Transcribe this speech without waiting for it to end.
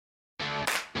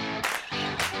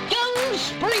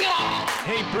Springer!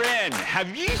 Hey, Bryn,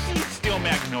 have you seen Steel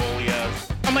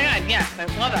Magnolias? Oh my god, yes, I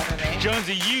love that movie.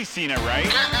 Jonesy, you seen it, right?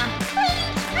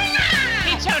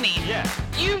 Hey, Tony. Yeah.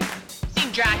 You've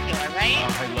seen Dracula, right?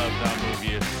 Oh, I love that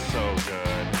movie. It's so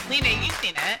good. Lena, you've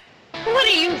seen it. What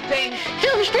do you think?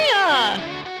 Film Springer!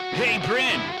 Hey,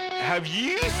 Bryn, have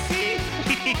you seen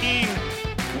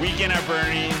Weekend at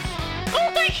Bernie's? Oh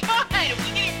my god,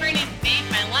 Weekend at Bernie's saved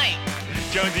my life.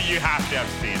 Jonesy, you have to have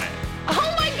seen it.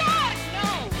 Oh my god,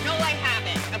 no, I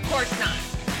haven't. Of course not.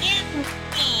 You've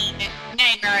seen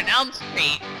Nightmare on Elm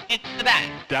Street. It's the best.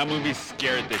 That movie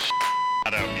scared the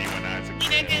out of me when I was a Lena,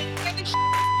 kid. did it scare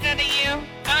the out of you?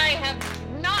 I have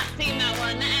not seen that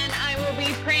one, and I will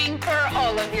be praying for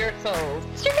all of your souls.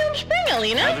 It's your Film Springer,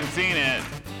 Lena. Hasn't seen it.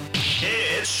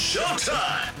 It's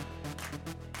showtime!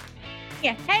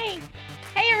 Yeah, hey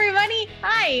everybody.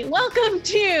 Hi, welcome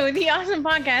to the awesome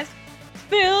podcast,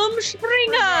 Film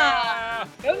Springer.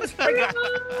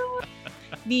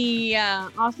 The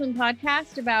awesome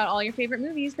podcast about all your favorite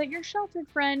movies that your sheltered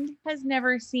friend has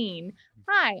never seen.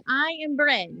 Hi, I am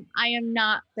Bryn. I am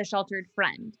not the sheltered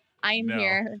friend. I am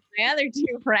here with my other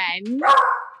two friends.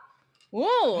 Whoa.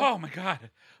 Oh my god.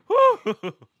 Woo.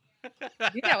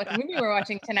 Do that with the movie we're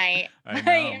watching tonight. I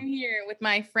know. I am here with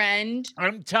my friend.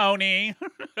 I'm Tony.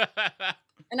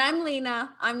 And I'm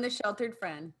Lena. I'm the sheltered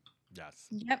friend. Yes.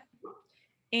 Yep.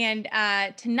 And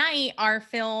tonight our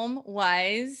film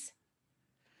was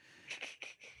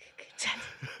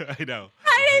I know.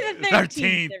 Friday the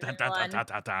 13th.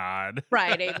 13th.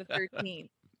 Friday the 13th.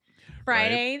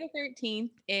 Friday the 13th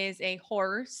is a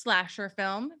horror slasher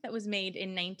film that was made in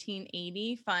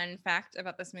 1980. Fun fact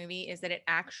about this movie is that it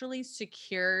actually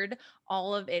secured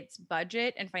all of its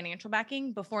budget and financial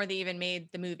backing before they even made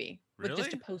the movie with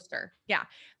just a Really? poster. Yeah.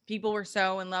 People were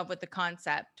so in love with the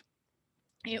concept.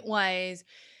 It was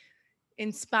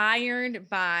inspired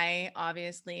by,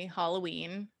 obviously,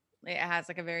 Halloween. It has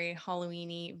like a very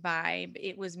Halloween-y vibe.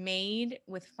 It was made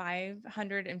with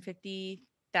 $550,000.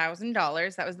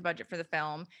 That was the budget for the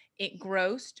film. It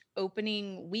grossed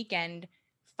opening weekend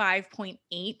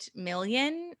 $5.8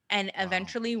 million, and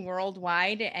eventually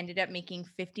worldwide it ended up making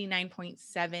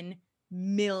 $59.7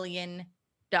 million.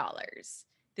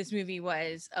 This movie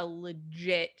was a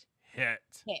legit Hit.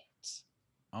 hit.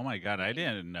 Oh my god, I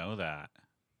didn't know that.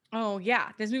 Oh yeah,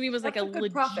 this movie was like That's a a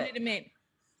good profit. legitimate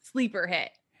sleeper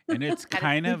hit. And it's Had a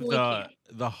kind of twinkle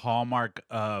in the hallmark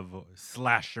of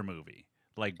slasher movie.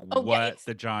 Like Oh, yeah, what it's-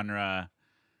 the genre.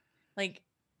 Like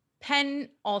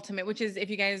penultimate, which is if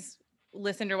you guys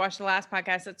listened or watched the last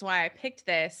podcast, that's why I picked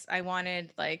this. I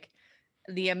wanted like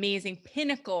the amazing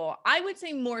pinnacle. I would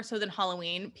say more so than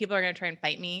Halloween. People are going to try and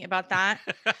fight me about that.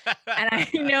 And I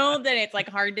know that it's like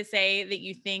hard to say that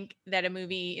you think that a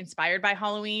movie inspired by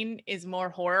Halloween is more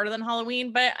horror than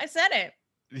Halloween, but I said it.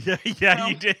 Yeah,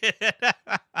 you did.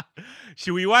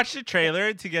 Should we watch the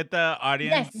trailer to get the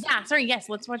audience? Yes, yeah, sorry, yes.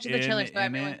 Let's watch the trailer so in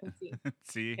everyone it? can see.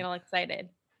 See? Get all excited.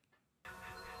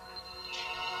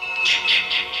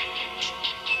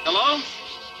 Hello?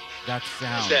 That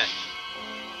sound. Who's that?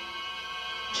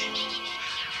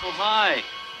 Oh, hi. What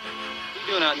are you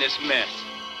doing out in this mess?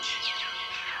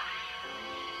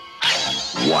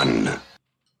 1,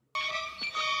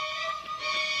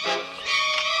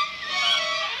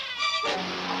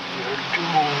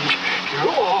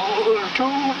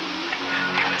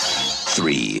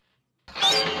 3,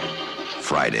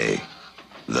 Friday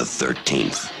the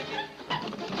 13th.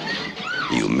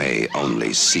 You may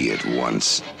only see it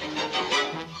once,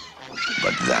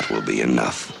 but that will be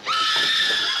enough.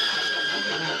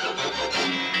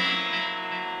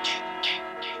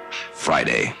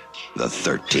 Friday the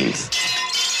 13th.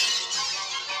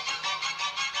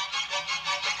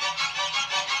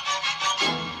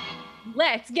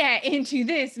 Let's get into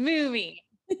this movie.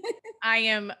 I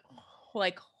am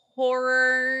like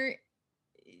horror,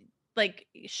 like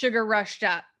sugar rushed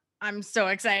up. I'm so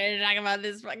excited to talk about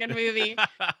this fucking movie.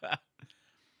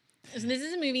 So this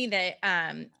is a movie that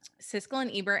Siskel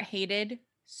and Ebert hated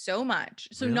so much.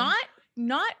 So Really?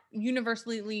 not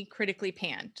universally critically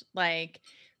panned, like,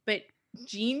 but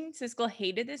Gene Siskel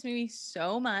hated this movie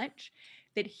so much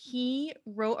that he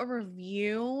wrote a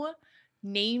review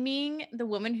naming the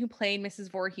woman who played Mrs.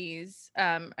 Voorhees.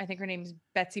 I think her name's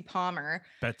Betsy Palmer.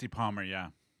 Betsy Palmer, yeah.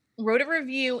 Wrote a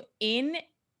review in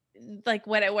like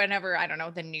whenever, I don't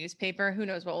know, the newspaper, who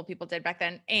knows what old people did back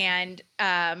then, and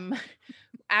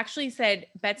actually said,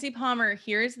 Betsy Palmer,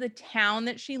 here's the town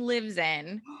that she lives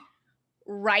in.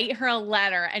 Write her a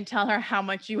letter and tell her how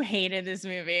much you hated this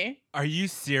movie. Are you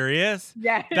serious?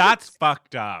 Yes. That's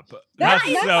fucked up. That's That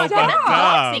is so fucked fucked up.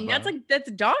 up. Doxing. That's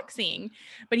doxing.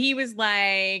 But he was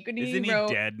like, Isn't he wrote,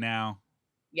 dead now?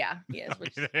 Yeah, he is.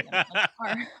 Which is,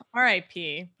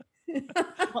 R.I.P.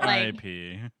 But, like,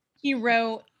 R.I.P. he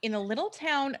wrote, in a little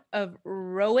town of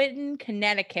Rowan,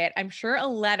 Connecticut, I'm sure a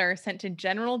letter sent to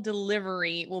General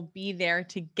Delivery will be there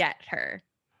to get her.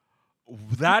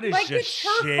 That is Like, just it's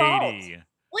her fault. shady.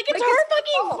 Like, it's Like, her it's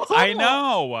fucking fault. fault. I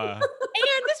know. And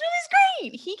this movie's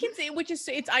great. He can say, which is,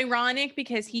 it's ironic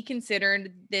because he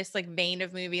considered this like vein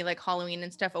of movie, like Halloween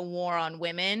and stuff, a war on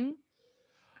women.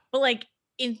 But like,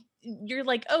 you're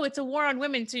like, oh, it's a war on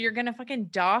women, so you're gonna fucking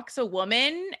dox a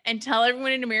woman and tell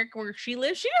everyone in America where she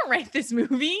lives? She didn't write this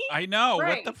movie. I know.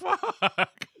 Right. What the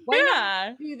fuck? Why Yeah.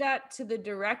 not do that to the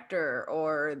director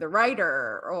or the writer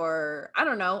or, I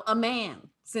don't know, a man,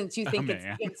 since you think it's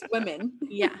man. against women?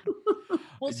 Yeah.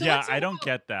 Well, so Yeah, let's I talk don't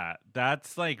get that.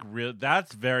 That's like real.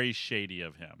 That's very shady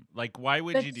of him. Like, why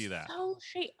would you That's do that? So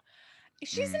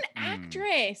she's an Mm-mm.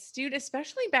 actress, dude,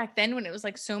 especially back then when it was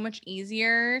like so much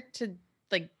easier to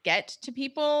like get to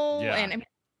people. Yeah. And I mean,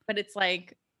 but it's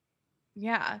like,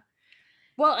 yeah.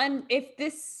 Well, and if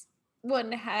this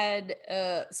one had,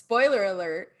 spoiler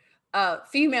alert,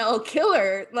 female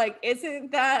killer, like,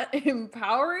 isn't that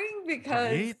empowering?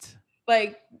 Because Right?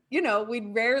 like, you know,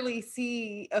 we'd rarely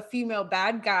see a female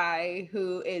bad guy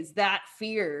who is that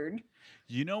feared.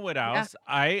 You know what else?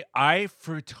 I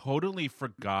totally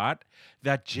forgot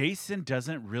that Jason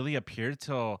doesn't really appear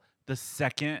till the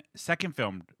second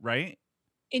film, right?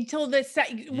 Until the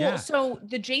Yeah. so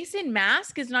the Jason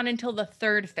mask is not until the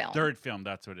third film. Third film,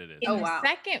 that's what it is. In Oh, the wow.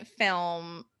 second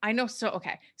film, I know. So,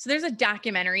 okay. So there's a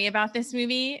documentary about this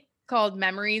movie called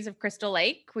Memories of Crystal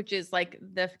Lake, which is like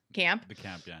the camp. The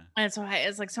camp, yeah. And so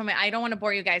it's like so many, I don't want to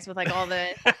bore you guys with like all the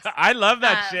I love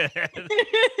that Um, shit.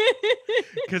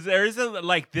 Because there is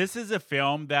this is a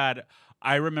film that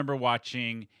I remember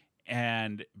watching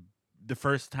and the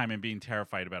first time and being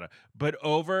terrified about it. But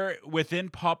within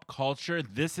pop culture,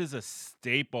 this is a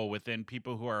staple within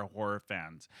people who are horror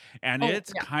fans. And Oh,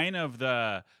 it's yeah. kind of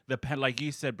the like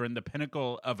you said, Bryn, the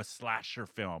pinnacle of a slasher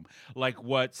film. Like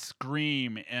what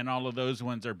Scream and all of those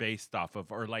ones are based off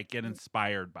of or like get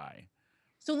inspired by.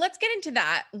 So let's get into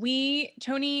that.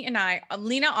 Tony and I,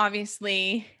 Lena,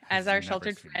 obviously, as Has our never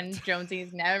sheltered seen friend, it.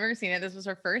 Jonesy's never seen it. This was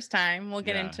her first time. We'll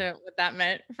get Yeah. into what that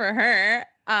meant for her.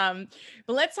 But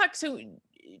let's talk. So,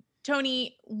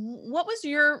 Tony, what was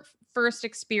your first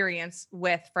experience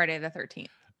with Friday the 13th?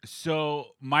 So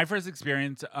my first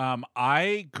experience,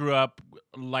 I grew up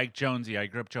like Jonesy. I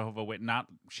grew up Jehovah's Witness.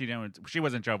 She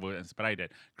wasn't Jehovah's Witness, but I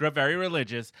did. Grew up very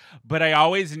religious, but I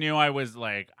always knew I was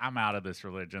like, I'm out of this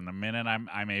religion the minute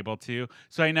I'm able to.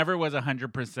 So I never was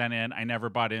 100% in. I never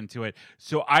bought into it.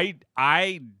 So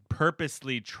I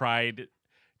purposely tried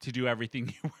to do everything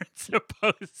you weren't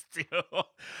supposed to.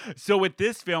 So with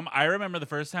this film, I remember the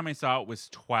first time I saw it was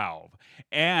 12.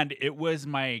 And it was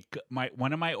my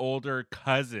one of my older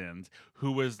cousins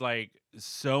who was like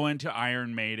so into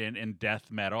Iron Maiden and death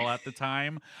metal at the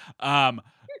time.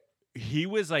 He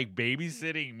was like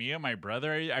babysitting me and my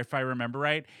brother, if I remember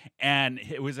right, and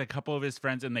it was a couple of his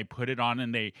friends, and they put it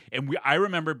on, I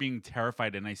remember being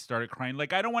terrified, and I started crying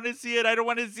like, I don't want to see it,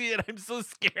 I'm so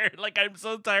scared, like I'm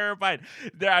so terrified,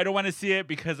 I don't want to see it,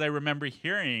 because I remember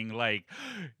hearing like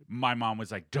my mom was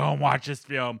like, don't watch this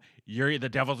film, the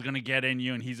devil's gonna get in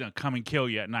you and he's gonna come and kill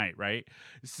you at night, right?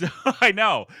 So I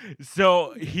know.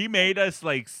 So he made us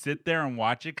like sit there and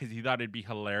watch it because he thought it'd be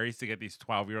hilarious to get these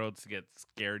 12-year-olds to get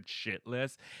scared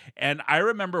shitless. And I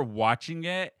remember watching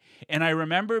it and I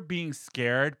remember being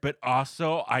scared, but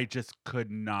also I just could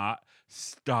not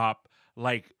stop.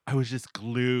 Like I was just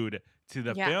glued to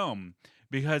the film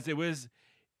because it was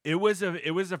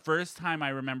the first time I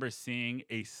remember seeing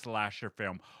a slasher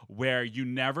film where you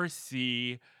never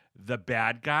see the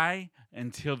bad guy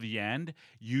until the end.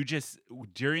 You just,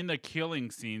 during the killing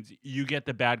scenes, you get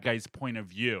the bad guy's point of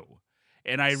view.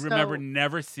 And I remember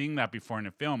never seeing that before in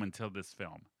a film until this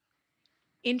film.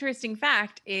 Interesting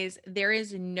fact is there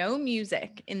is no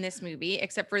music in this movie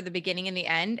except for the beginning and the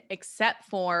end, except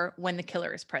for when the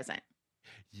killer is present.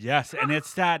 Yes, and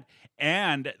it's that,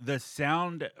 and the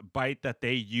sound bite that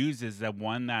they use is the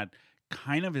one that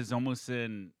kind of is almost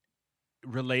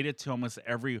related to almost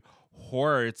every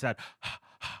horror. It's that,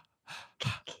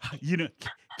 you know,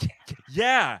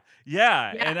 yeah.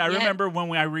 And I remember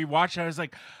when I rewatched it, I was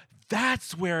like,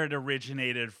 that's where it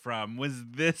originated from, was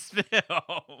this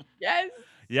film. Yes.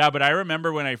 Yeah, but I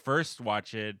remember when I first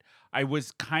watched it, I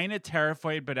was kind of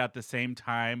terrified, but at the same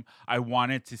time, I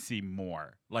wanted to see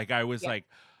more. Like I was like,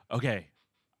 okay,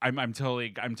 I'm totally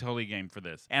game for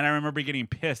this. And I remember getting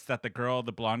pissed that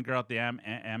the blonde girl at the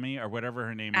Emmy or whatever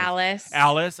her name is,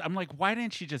 Alice. I'm like, why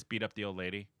didn't she just beat up the old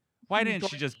lady? Why didn't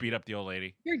she just beat up the old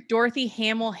lady? Your Dorothy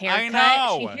Hamill haircut.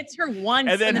 know. She hits her once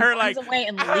And then her, runs like, away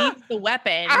and leaves the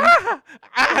weapon.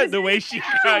 The way she used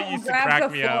to Grab crack the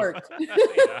me up. fork. Yeah.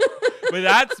 But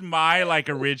that's my like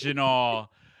original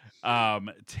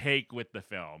take with the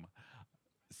film.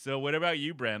 So what about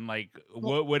you, Bren? Like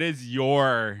what is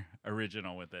your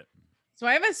original with it? So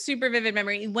I have a super vivid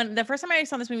memory. When the first time I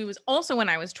saw this movie was also when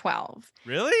I was 12.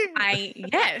 Really?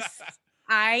 Yes.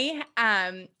 I'm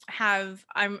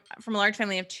from a large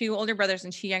family of 2 older brothers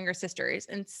and 2 younger sisters.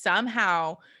 And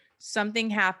somehow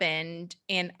something happened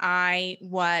and I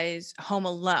was home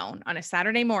alone on a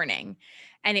Saturday morning.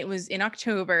 And it was in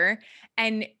October.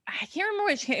 And I can't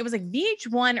remember which, it was like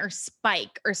VH1 or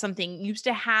Spike or something used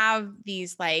to have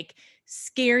these like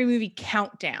scary movie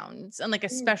countdowns. And like,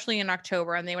 especially in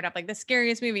October, and they would have like the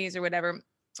scariest movies or whatever.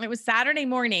 It was Saturday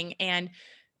morning and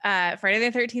Friday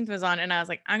the 13th was on. And I was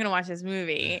like, I'm going to watch this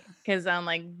movie because I'm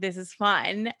like, this is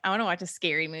fun. I want to watch a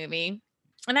scary movie.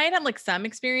 And I had like some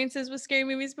experiences with scary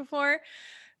movies before,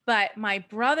 but my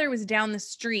brother was down the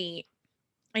street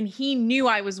and he knew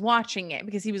I was watching it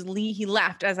because he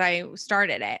left as I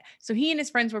started it. So he and his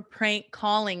friends were prank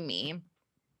calling me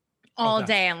all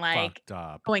day and like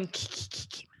going,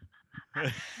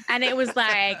 and it was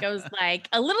like, I was like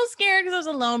a little scared because I was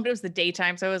alone, but it was the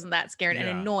daytime. So I wasn't that scared and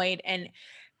annoyed. And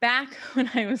back when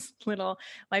I was little,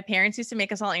 my parents used to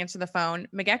make us all answer the phone.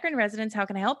 McEachern Residence, how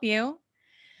can I help you?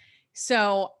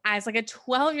 So as like a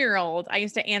 12-year-old, I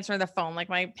used to answer the phone like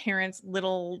my parents'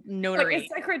 little notary. Like a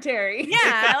secretary.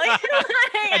 Yeah. Like,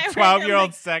 a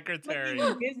 12-year-old secretary.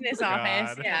 Business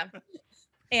office. Yeah.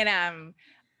 And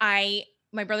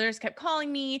my brothers kept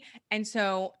calling me. And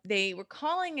so they were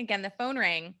calling again, the phone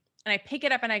rang and I pick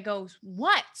it up and I go,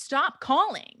 what? Stop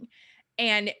calling.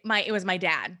 And it was my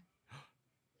dad.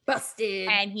 Busted.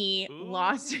 And he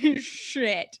lost his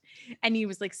shit. And he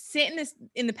was like, sit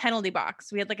in the penalty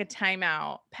box. We had like a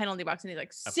timeout penalty box. And he's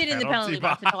like, sit in the penalty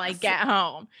box until I get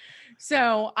home.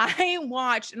 So I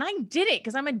watched and I did it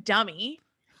because I'm a dummy.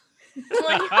 I'm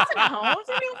like, I was at home. I was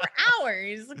for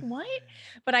hours. Like, what?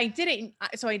 But I did it.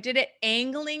 So I did it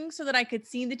angling so that I could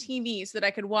see the TV so that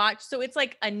I could watch. So it's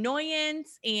like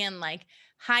annoyance and like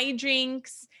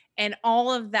hijinks. And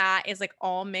all of that is like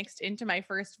all mixed into my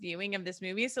first viewing of this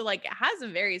movie. So like it has a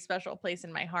very special place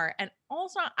in my heart. And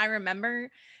also I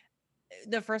remember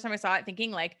the first time I saw it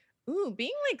thinking like, ooh,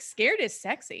 being like scared is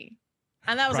sexy.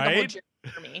 And that was like a whole journey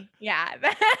for me. Yeah.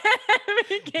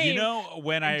 You know,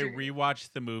 when I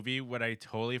rewatched the movie, what I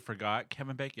totally forgot,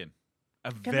 Kevin Bacon.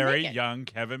 Very young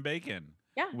Kevin Bacon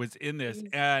was in this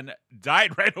and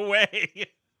died right away.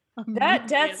 That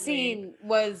death scene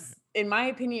was, in my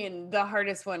opinion, the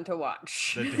hardest one to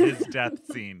watch. His death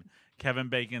scene. Kevin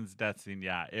Bacon's death scene.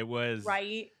 Yeah, it was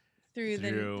right through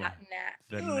the neck.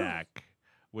 The neck.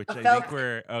 Which I think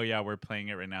we're playing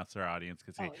it right now so our audience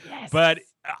can see. Oh, yes. But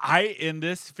in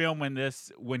this film,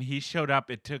 when he showed up,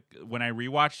 when I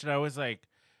rewatched it, I was like,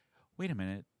 wait a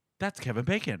minute, that's Kevin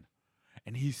Bacon.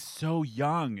 And he's so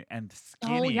young and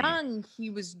skinny. So young. He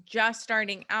was just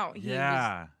starting out. He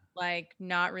was like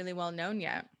not really well known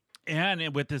yet.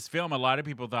 And with this film, a lot of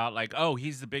people thought like, oh,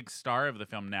 he's the big star of the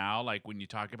film now. Like when you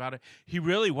talk about it, he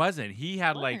really wasn't. He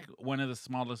had like one of the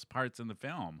smallest parts in the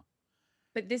film.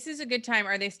 But this is a good time.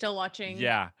 Are they still watching?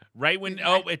 Yeah. Right when,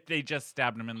 they just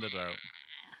stabbed him in the throat.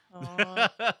 Oh,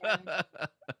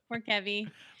 poor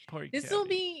Kevy. This will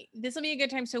be a good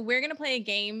time. So we're going to play a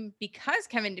game because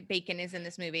Kevin Bacon is in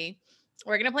this movie.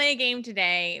 We're going to play a game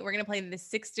today. We're going to play the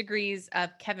 6 degrees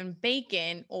of Kevin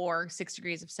Bacon or 6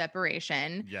 degrees of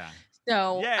separation. Yeah.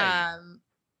 So,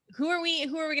 who are we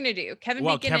going to do? Kevin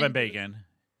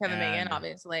Bacon,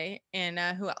 obviously. And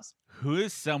who else? Who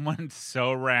is someone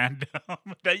so random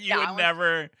that you would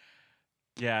never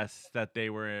guess that they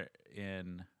were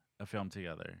in a film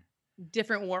together?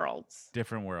 Different worlds.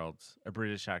 A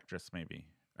British actress, maybe,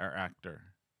 or actor.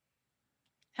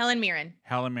 Helen Mirren.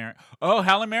 Oh,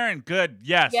 Helen Mirren. Good.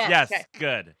 Yes. Okay.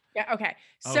 Good. Yeah. Okay.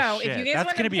 So if you guys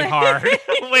that's going to be hard.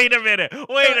 Wait a minute.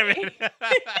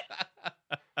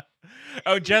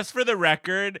 Oh, just for the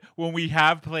record, when we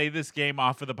have played this game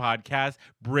off of the podcast,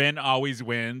 Bryn always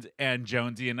wins, and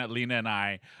Jonesy and Lena and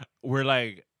I, we're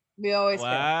like, we always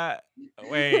what?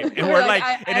 Wait, and we're like,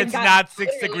 and it's not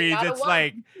 6 degrees, it's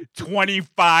like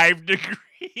 25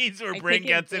 degrees where Bryn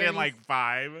gets it in like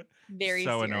 5. Very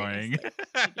so annoying.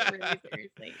 Really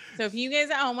seriously. So if you guys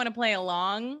at home want to play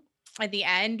along, at the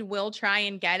end, we'll try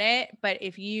and get it. But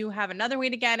if you have another way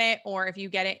to get it, or if you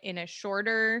get it in a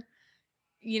shorter,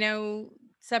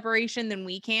 separation than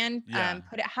we can,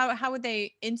 put it. How would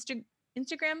they Instagram?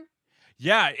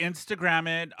 Yeah, Instagram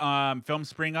it,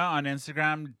 Filmspringa on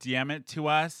Instagram, DM it to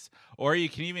us, or you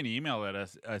can even email it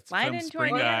us. It's Slide into our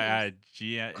filmspringa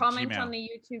DMs. at Comment Gmail. on the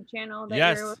YouTube channel that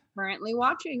Yes. you're currently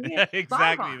watching it live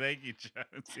Exactly. on. Thank you,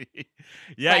 Jonesy.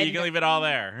 Yeah, Slide you into can leave it all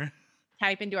there.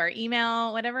 Type into our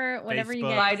email, whatever you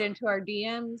Facebook. guys. Slide into our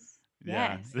DMs.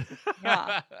 Yes. Yes.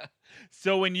 Yeah.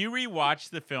 So when you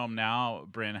rewatch the film now,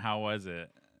 Bryn, how was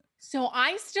it? So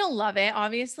I still love it.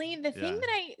 Obviously, the thing Yeah.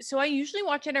 that I usually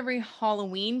watch it every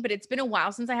Halloween, but it's been a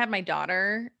while since I had my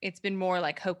daughter. It's been more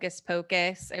like Hocus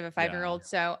Pocus. I have a 5-year-old,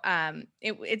 so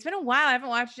it's been a while. I haven't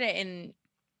watched it in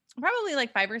probably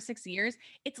like 5 or 6 years.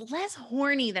 It's less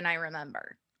horny than I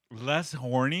remember. Less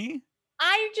horny?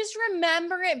 I just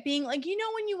remember it being like,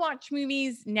 when you watch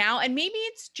movies now, and maybe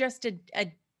it's just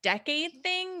a decade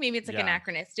thing, maybe it's like Yeah.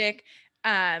 anachronistic,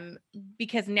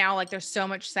 because now like there's so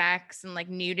much sex and like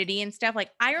nudity and stuff. Like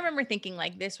I remember thinking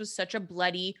like this was such a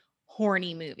bloody,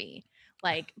 horny movie.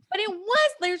 Like, but it was,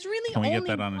 there's really Can we only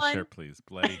get that on a one. shirt, please?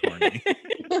 Bloody horny.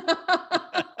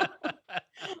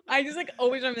 I just like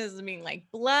always remember this as being like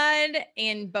blood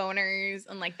and boners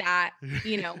and like that,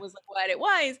 was like what it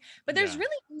was. But there's Yeah.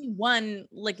 really only one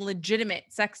like legitimate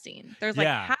sex scene. There's like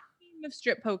Yeah. half a game of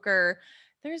strip poker.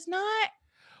 There's not.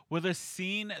 Well,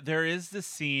 there is the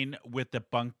scene with the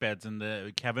bunk beds and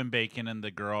the Kevin Bacon and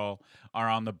the girl are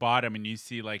on the bottom and you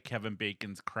see like Kevin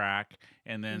Bacon's crack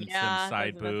and then Yeah, some that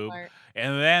side was the best boob. part.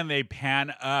 And then they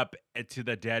pan up to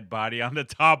the dead body on the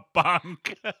top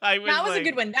bunk. That was a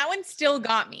good one. That one still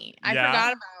got me. I Yeah?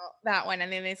 forgot about that one.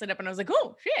 And then they slid up and I was like,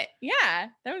 oh shit. Yeah,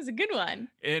 that was a good one.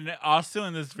 And also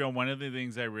in this film, one of the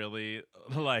things I really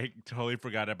like totally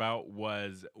forgot about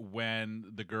was when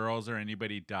the girls or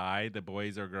anybody died, the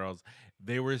boys or girls,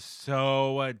 they were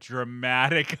so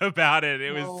dramatic about it.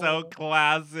 It was so Oh.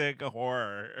 classic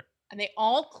horror. And they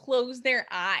all closed their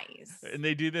eyes. And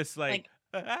they do this like,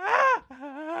 it's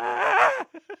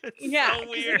Yeah, so 'cause,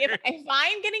 weird. like, if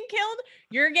I'm getting killed,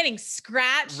 you're getting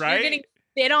scratched, Right? you're getting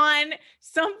spit on.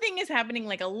 Something is happening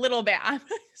like a little bit. I'm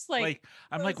just like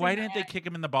I'm like, closing why my didn't they eyes. kick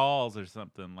him in the balls or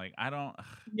something? Like, I don't.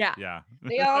 yeah. Yeah.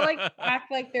 They all like act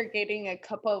like they're getting a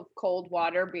cup of cold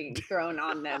water being thrown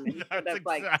on them instead That's of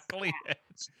like exactly it.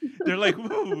 They're like,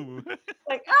 woo.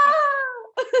 like ah.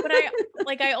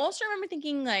 But I also remember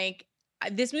thinking like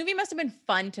this movie must have been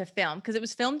fun to film because it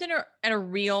was filmed at a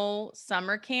real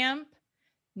summer camp,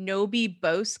 Nobi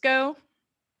Bosco,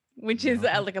 which is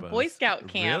like a Boy Scout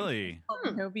camp. Really?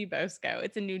 Called Nobi Bosco.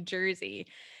 It's in New Jersey,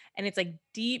 and it's like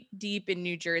deep in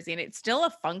New Jersey, and it's still a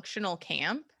functional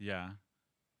camp. Yeah.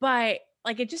 But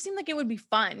like it just seemed like it would be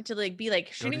fun to like be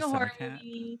like shooting to a summer horror camp.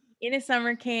 movie in a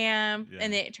summer camp. Yeah.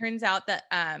 And it turns out that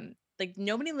like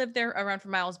nobody lived there around for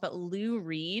miles but Lou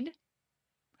Reed,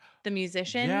 the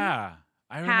musician. Yeah.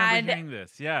 I remember had- hearing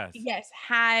this. Yes. Yes,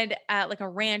 had like a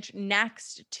ranch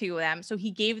next to them. So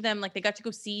he gave them like they got to go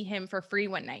see him for free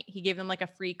one night. He gave them like a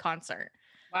free concert.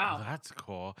 Oh, Wow. that's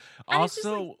cool. And it's just,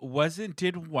 Also,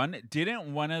 didn't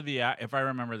one of the if I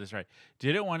remember this right,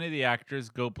 didn't one of the actors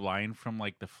go blind from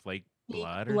like the flake Flake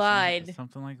blood blood. or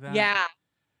something like that? Yeah.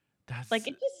 That's Like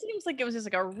it just seems like it was just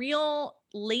like a real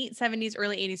late 70s,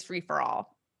 early 80s free for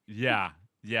all. yeah.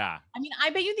 Yeah. I mean, I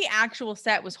bet you the actual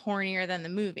set was hornier than the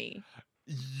movie.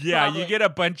 Yeah, you Probably. get a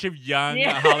bunch of young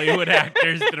Yeah. Hollywood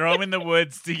actors, throw them in the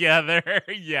woods together.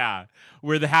 Yeah,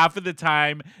 where the half of the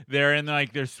time they're in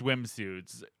like their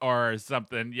swimsuits or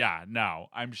something. Yeah, no,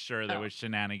 I'm sure there Oh. was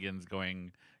shenanigans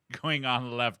going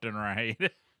on left and right.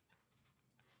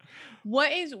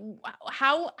 What is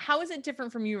how is it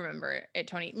different from you remember it,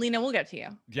 Tony? Lena, we'll get to you.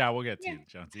 Yeah, we'll get to Yeah. you,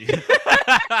 Jonesy.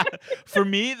 For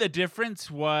me, the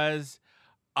difference was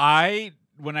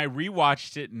when I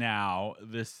rewatched it now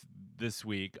this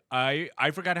week, I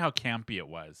forgot how campy it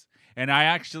was. And I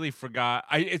actually forgot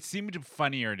it seemed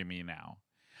funnier to me now.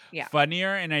 Yeah.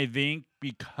 Funnier, and I think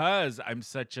because I'm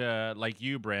such a like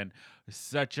you, Bryn,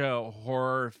 such a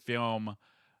horror film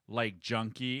like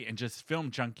junkie and just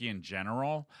film junkie in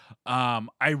general.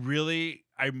 I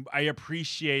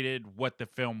appreciated what the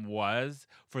film was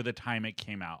for the time it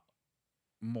came out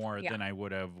more Yeah. than I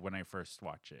would have when I first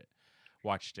watched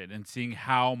it and seeing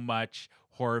how much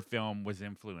horror film was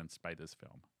influenced by this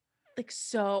film. Like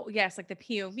so, yes, like the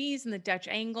POVs and the Dutch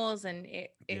angles, and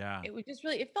Yeah. it was just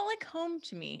really it felt like home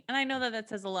to me. And I know that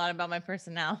says a lot about my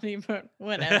personality, but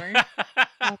whatever.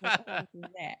 I was like, "Oh, this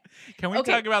is it." Can we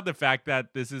Okay. talk about the fact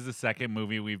that this is the second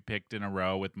movie we've picked in a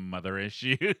row with mother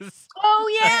issues?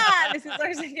 Oh yeah, this is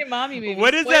our second mommy movie.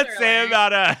 What does that Spoiler say alert.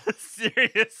 about us?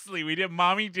 Seriously, we did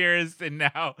Mommy Dearest and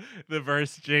now the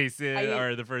first Jason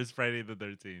or the first Friday the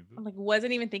 13th. I like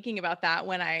wasn't even thinking about that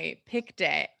when I picked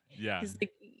it. Yeah.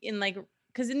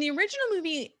 Because in the original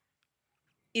movie,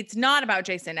 it's not about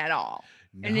Jason at all.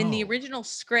 And in the No. original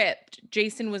script,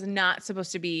 Jason was not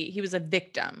supposed to be, he was a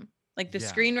victim. Like the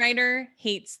Yeah. screenwriter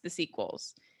hates the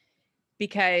sequels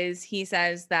because he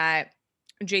says that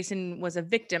Jason was a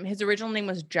victim. His original name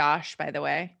was Josh, by the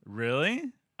way. Really?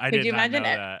 I Could did you not know imagine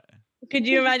it? that. Could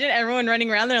you imagine everyone running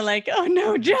around there like, oh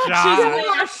no, Josh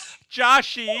Josh.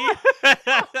 Joshy.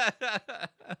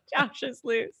 Josh is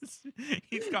loose.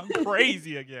 He's gone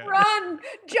crazy again. Run!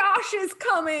 Josh is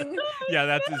coming. Yeah,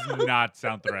 that does not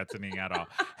sound threatening at all.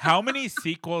 How many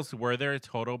sequels were there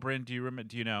total, Bryn? Do you remember?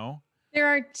 Do you know? There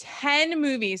are 10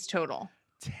 movies total.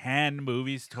 10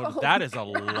 movies total. Oh That is a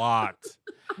lot.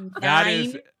 That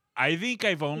is. 9, I think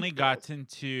I've only gotten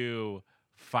to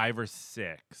 5 or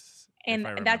 6. and if I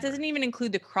that remember. doesn't even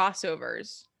include the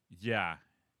crossovers. Yeah.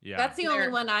 Yeah. That's the only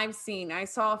There- one I've seen. I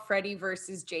saw Freddy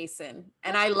versus Jason,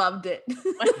 and I loved it.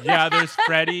 Yeah, there's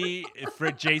Freddy.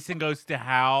 Jason Goes to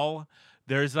Hell.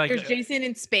 There's like There's Jason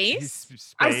in his space.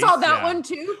 I saw space, that yeah. one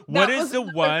too. What That is was the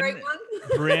another great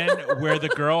one? Bryn, where the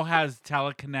girl has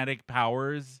telekinetic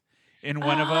powers in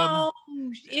one of them? Oh,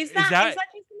 is that that-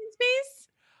 Jason in space?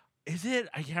 Is it?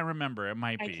 I can't remember. It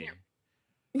might I be. can't-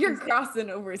 You're crossing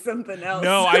over something else.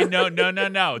 No, I know.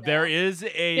 No. There is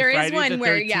a There is Friday one the 13th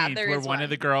where- yeah, there where is one of one.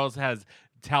 the girls has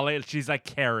she's like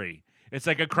Carrie. It's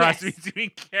like a cross Yes. between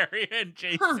Carrie and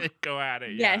Jason Huh. go at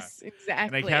it. Yeah. Yes,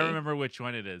 exactly. And I can't remember which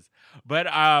one it is. But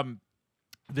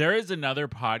there is another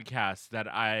podcast that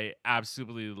I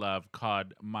absolutely love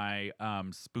called My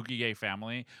Spooky Gay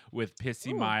Family with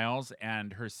Pissy Ooh. Miles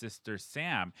and her sister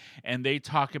Sam. And they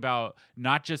talk about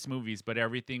not just movies, but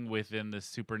everything within the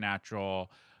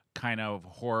supernatural kind of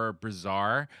horror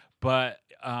bizarre. But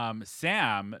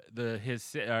Sam,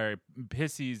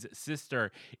 Pissy's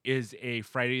sister, is a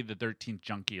Friday the 13th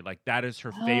junkie. Like that is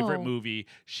her favorite Oh. movie.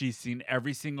 She's seen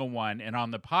every single one. And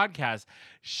on the podcast,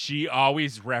 she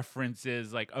always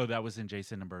references like, oh, that was in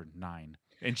Jason number 9.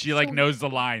 And she like So- knows the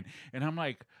line. And I'm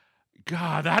like,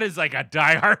 God, that is like a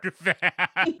diehard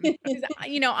fan. Is-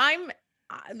 I'm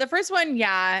the first one,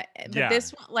 yeah, but Yeah.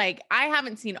 this one, like, I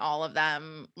haven't seen all of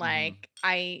them. Like,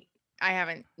 I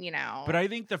haven't, But I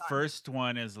think the first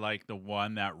one is like the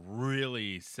one that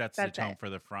really sets the That's tone it. for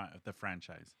the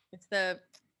franchise. it's the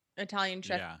Italian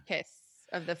chef Yeah. kiss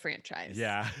of the franchise.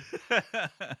 Yeah.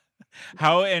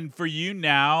 How and for you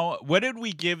now, what did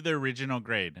we give the original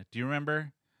grade? Do you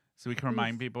remember? So we can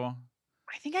remind people.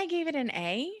 I think I gave it an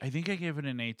A I think I gave it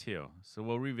an A too. So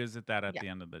we'll revisit that at Yeah. the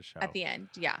end of the show. at the end.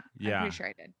 Yeah. Yeah. I'm pretty sure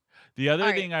I did. The other All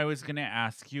right. thing I was going to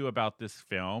ask you about this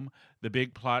film, the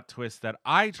big plot twist that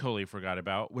I totally forgot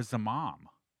about was the mom.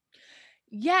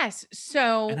 Yes.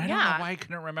 So, And I don't yeah. know why I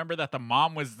couldn't remember that the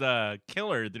mom was the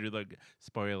killer through the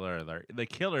spoiler alert, the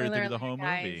killer Spoiler through the alert, whole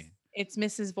guys. movie. It's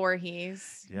Mrs.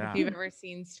 Voorhees. Yeah. If you've ever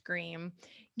seen Scream.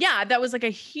 Yeah, that was like a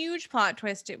huge plot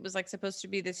twist. It was like supposed to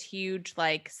be this huge,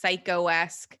 like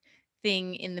psycho-esque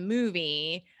thing in the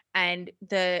movie. And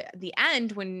the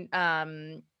end when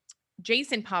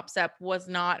Jason pops up was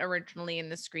not originally in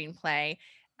the screenplay.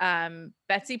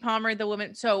 Betsy Palmer, the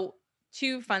woman. So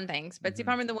 2 fun things. Betsy Mhm.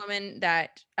 Palmer, the woman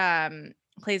that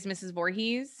plays Mrs.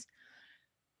 Voorhees,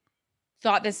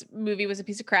 thought this movie was a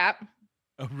piece of crap.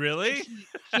 Oh, really?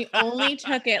 She only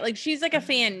took it, like, she's like a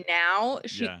fan now.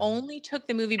 She Yeah. only took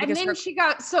the movie And because then her, she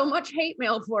got so much hate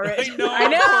mail for it. I know. I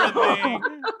know. poor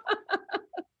thing.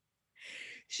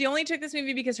 she only took this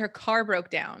movie because her car broke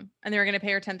down and they were going to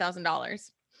pay her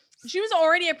 $10,000. She was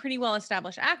already a pretty well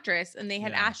established actress, and they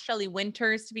had Yeah. asked Shelley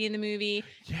Winters to be in the movie,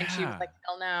 and she was Yeah. like,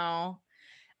 hell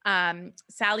no.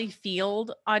 Sally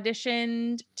Field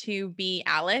auditioned to be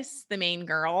Alice, the main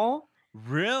girl.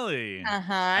 Really?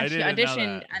 Uh-huh. She didn't know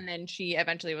auditioned, that. and then she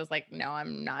eventually was like, no,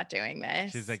 I'm not doing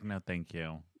this. She's like, no, thank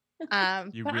you. You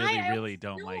but really, I really was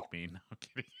don't still- like me. No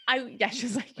I'm kidding.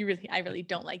 she's like, I really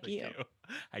don't like Thank you.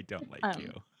 I don't like Um,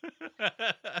 you.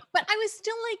 But I was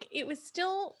still like, it was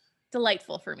still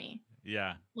delightful for me.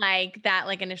 Yeah. Like that,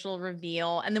 like initial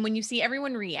reveal. And then when you see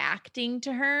everyone reacting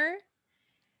to her,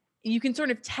 you can sort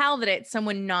of tell that it's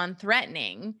someone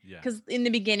non-threatening. Yeah. Because in the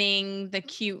beginning, the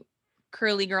cute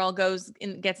curly girl gets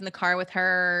in the car with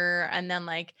her, and then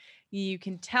like you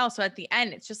can tell. So at the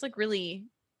end, it's just like really,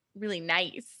 really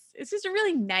nice. It's just a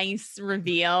really nice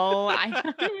reveal. I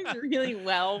thought it was really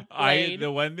well played.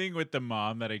 The one thing with the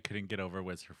mom that I couldn't get over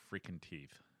was her freaking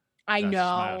teeth. I that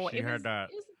know. smash. You It heard was, that.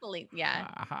 it was the late, yeah.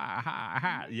 Ha, ha, ha,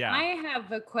 ha. Yeah. I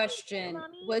have a question.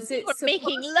 Was it We're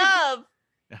making supposed to love.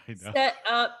 I be know. set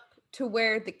up to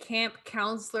where the camp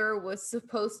counselor was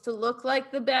supposed to look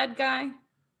like the bad guy?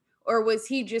 Or was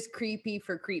he just creepy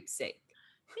for creep's sake?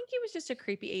 I think he was just a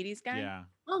creepy 80s guy. Yeah.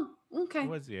 Oh, okay. It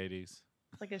was the 80s.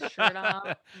 like his shirt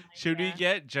off. Should we Yeah.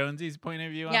 get Jonesy's point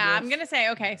of view on Yeah, this? I'm gonna say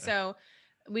okay. So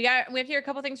we have to hear a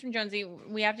couple things from Jonesy.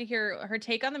 We have to hear her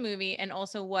take on the movie and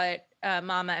also what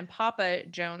Mama and Papa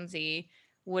Jonesy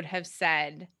would have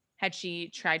said had she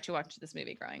tried to watch this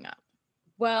movie growing up.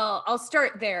 Well, I'll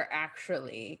start there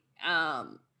actually.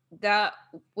 That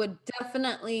would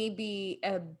definitely be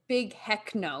a big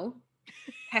heck no.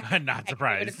 I'm not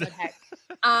surprised.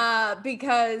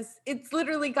 Because it's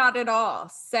literally got it all: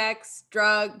 sex,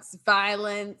 drugs,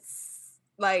 violence,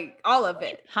 like all of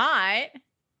it. Hot.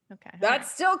 Okay. That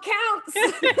still counts.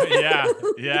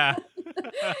 yeah.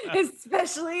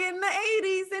 Especially in the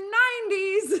 80s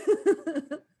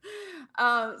and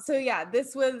 90s. So yeah,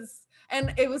 this was,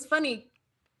 and it was funny.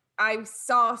 I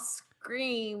saw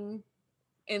Scream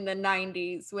in the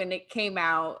 90s when it came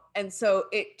out, and so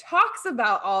it talks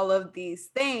about all of these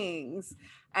things,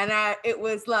 and it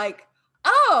was like,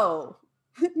 oh,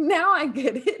 now I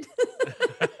get it.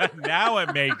 Now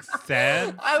it makes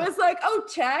sense. I was like, oh,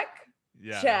 check.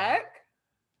 Yeah.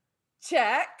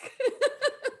 Check.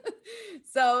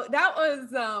 So that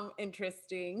was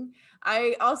interesting.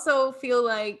 I also feel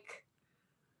like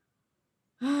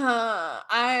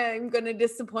I'm gonna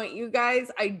disappoint you guys.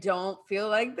 I don't feel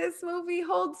like this movie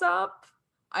holds up.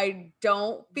 I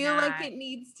don't feel like it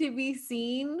needs to be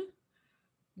seen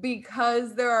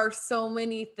because there are so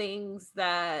many things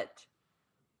that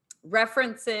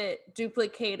reference it,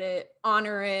 duplicate it,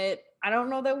 honor it. I don't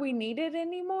know that we need it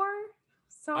anymore.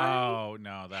 Sorry. Oh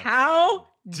no! That's... How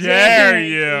dare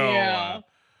you? Yeah.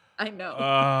 I know.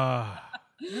 I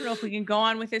don't know if we can go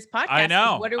on with this podcast. I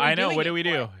know. What are we I know. doing What do it we for?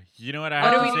 do? You know what I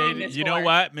What have are to we say? doing this You know for?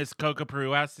 what Miss Coca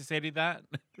Peru has to say to that?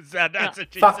 That's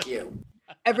what she Fuck you.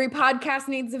 Every podcast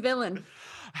needs a villain.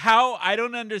 How I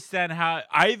don't understand how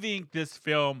I think this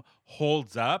film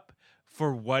holds up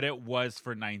for what it was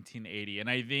for 1980, and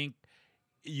I think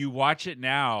you watch it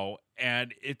now,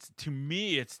 and it's, to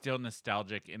me, it's still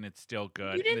nostalgic and it's still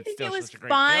good. You didn't and it's think still it was such a great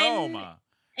fun? film.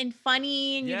 And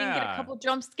funny, and you didn't get a Yeah. couple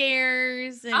jump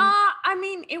scares. And I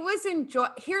mean, it was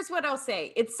Here's what I'll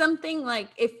say. It's something like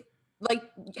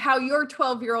how your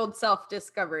 12-year-old self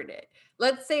discovered it.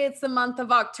 Let's say it's the month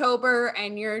of October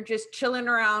and you're just chilling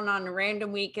around on a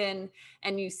random weekend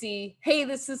and you see, hey,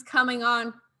 this is coming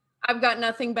on. I've got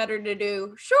nothing better to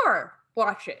do. Sure,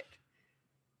 watch it.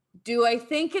 Do I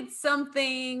think it's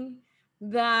something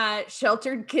that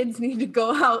sheltered kids need to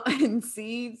go out and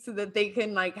see so that they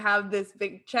can like have this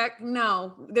big check?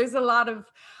 No, there's a lot of,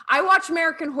 I watched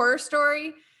American Horror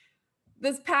Story.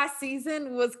 This past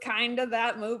season was kind of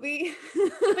that movie.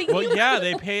 Well, yeah,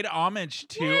 they paid homage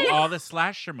to all the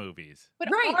slasher movies. but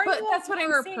Right, are but you that's a what I'm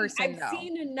horror saying. person, I've though?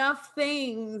 seen enough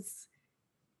things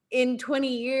in 20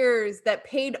 years that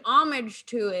paid homage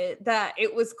to it that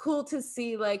it was cool to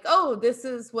see, like, oh, this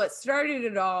is what started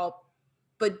it all.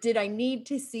 But did I need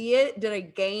to see it? Did I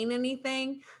gain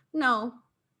anything? No.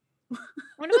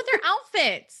 What about their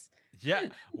outfits? Yeah,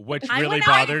 which I really went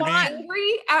out and bothered me. bought-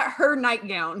 Angry at her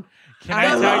nightgown. Can I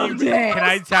tell you? loved it. Can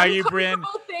I tell you, Bryn?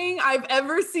 Uncomfortable thing I've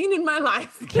ever seen in my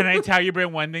life. Can I tell you,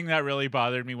 Bryn? One thing that really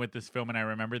bothered me with this film, and I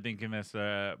remember thinking this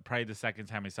probably the second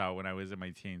time I saw it when I was in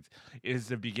my teens, is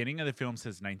the beginning of the film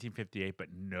says 1958, but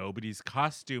nobody's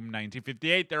costume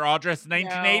 1958. They're all dressed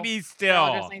 1980s still.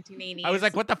 All just 1980s. I was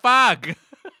like, what the fuck?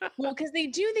 Well, because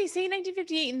they say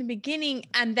 1958 in the beginning,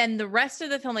 and then the rest of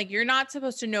the film, like, you're not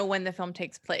supposed to know when the film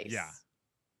takes place. Yeah.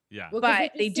 Yeah. Well, 'cause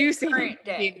But they just do say say current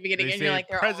 1958 in the beginning, They and you're say like,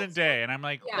 they're present old. day, and I'm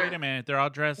like, Yeah. wait a minute, they're all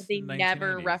dressed. But they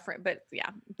never 1980s. reference, but yeah.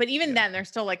 But even then, they're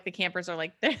still like the campers are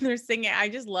like they're singing. I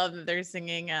just love that they're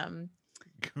singing.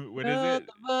 What is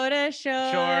it?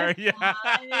 Sure, Sure, yeah.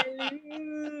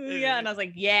 Hallelujah. And I was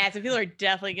like, yeah, so people are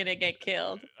definitely gonna get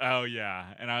killed. Oh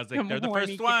yeah, and I was like, Them they're the horny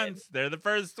first kids. ones. They're the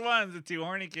first ones. The two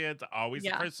horny kids, always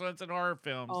Yeah. the first ones in horror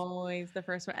films. Always the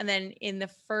first one. And then in the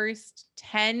first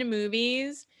 10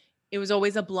 movies, it was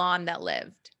always a blonde that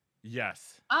lived.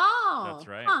 Yes. Oh, That's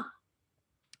right. Huh.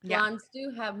 Yeah. Blondes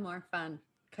do have more fun.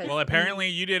 'cause- Well, apparently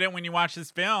you did it when you watched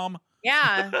this film.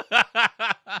 Yeah.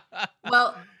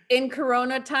 Well, in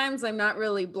Corona times, I'm not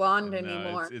really blonde No,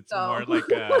 anymore. It's so. more like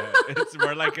a. It's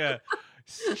more like a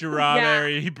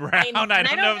strawberry brown. and I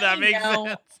don't know if that really makes know.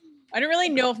 sense. I don't really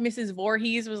know if Mrs.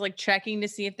 Voorhees was like checking to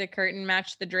see if the curtain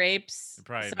matched the drapes.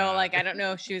 Probably so not. like I don't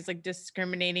know if she was like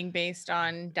discriminating based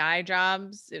on dye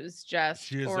jobs. It was just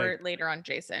She was, or like- later on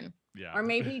Jason. Yeah. Or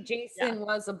maybe Jason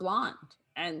was a blonde.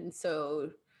 And so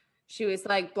she was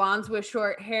like, blondes with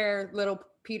short hair, little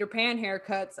Peter Pan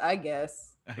haircuts, I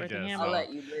guess. I Worth a guess hammer. I'll so.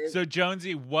 let you live. So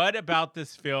Jonesy, what about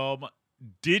this film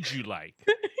did you like?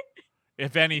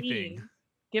 If anything.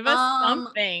 Give us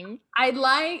something. I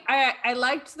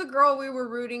liked the girl we were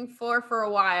rooting for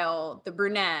a while, the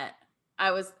brunette.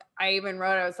 I even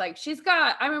wrote, I was like,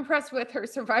 I'm impressed with her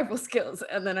survival skills.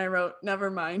 And then I wrote, never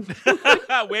mind.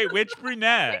 Wait, which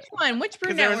brunette? Which one? Which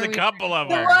Because brunette? there was a couple of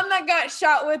The them. one that got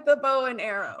shot with the bow and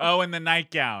arrow. Oh, in the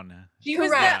nightgown. She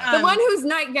was Correct. the, The one whose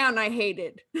nightgown I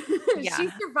hated. Yeah. She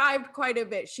survived quite a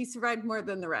bit. She survived more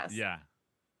than the rest. Yeah.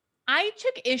 I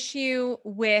took issue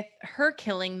with her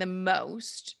killing the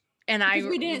most. And Because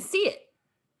we didn't see it.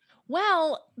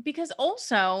 Well, because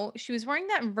also she was wearing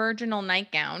that virginal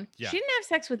nightgown. Yeah. She didn't have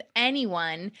sex with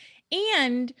anyone.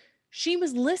 And she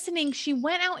was listening. She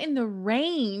went out in the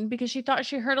rain because she thought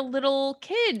she heard a little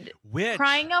kid Which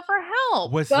crying out for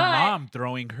help. was the But- mom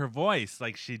throwing her voice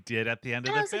like she did at the end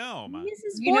of And I the was like, film.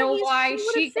 Mrs. You know Voorhees, why would've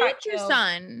she got saved your killed?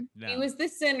 son. No. He was the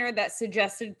sinner that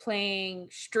suggested playing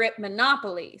strip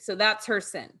Monopoly. So that's her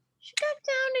sin. She got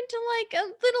down into like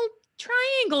a little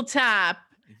triangle tap.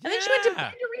 And then she went to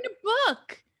bed to read a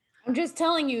book. I'm just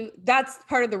telling you, that's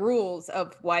part of the rules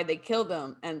of why they killed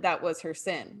them. And that was her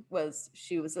sin, was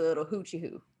she was a little hoochie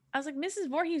hoo. I was like, Mrs.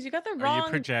 Voorhees, you got the Are wrong. you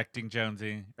projecting,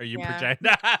 Jonesy? Are you Yeah.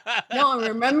 projecting? No, I'm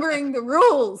remembering the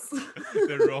rules.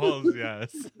 The rules,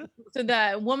 yes. So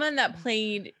the woman that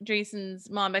played Jason's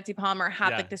mom, Betsy Palmer, had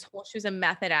Yeah. like this whole, she was a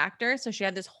method actor. So she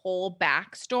had this whole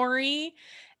backstory.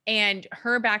 And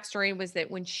her backstory was that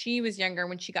when she was younger,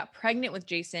 when she got pregnant with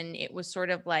Jason, it was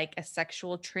sort of like a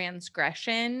sexual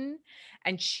transgression.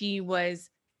 And she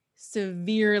was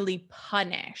severely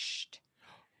punished.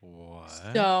 What?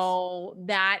 So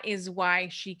that is why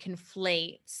she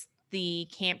conflates the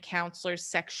camp counselor's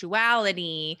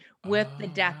sexuality with the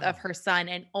death of Ah. her son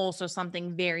and also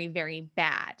something very, very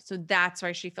bad. So that's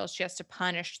why she feels she has to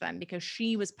punish them because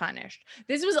she was punished.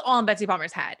 This was all in Betsy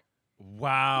Palmer's head.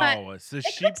 Wow. So it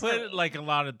she clicks for put me. like a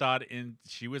lot of thought in.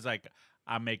 She was like,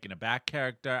 I'm making a back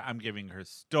character. I'm giving her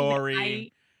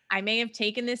story. I may have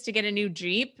taken this to get a new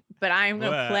Jeep, but I'm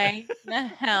going to What? play the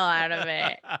hell out of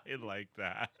it. I like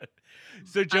that.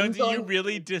 So Jonesy, you going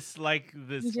really dislike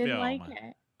this You film. didn't like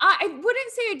it. I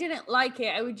wouldn't say I didn't like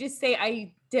it. I would just say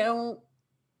I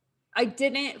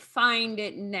didn't find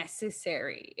it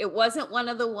necessary. It wasn't one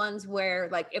of the ones where,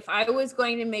 like, if I was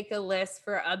going to make a list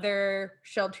for other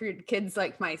sheltered kids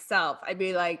like myself, I'd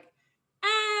be like,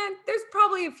 there's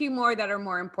probably a few more that are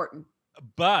more important.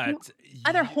 But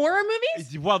Other y- horror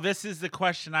movies? Well, this is the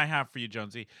question I have for you,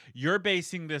 Jonesy. You're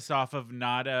basing this off of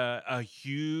not a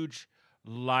huge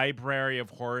library of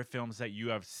horror films that you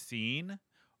have seen.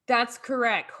 That's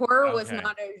correct. Horror was Okay.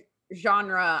 not a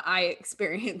genre I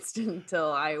experienced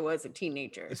until I was a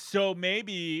teenager. So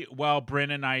maybe while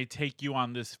Bryn and I take you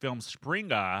on this film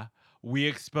Springa, we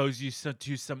expose you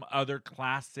to some other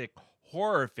classic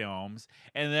horror films,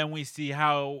 and then we see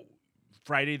how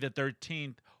Friday the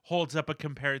 13th holds up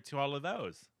compared to all of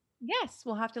those. Yes,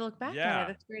 we'll have to look back Yeah. at it.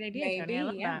 That's a great idea, Tony. I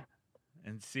love Maybe, yeah. that.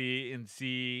 And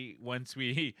see once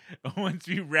we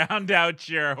round out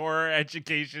your horror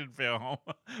education film,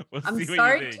 we'll I'm see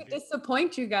sorry what you to think.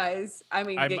 disappoint you guys. I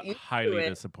mean, I'm get used to highly it.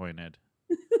 disappointed.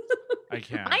 I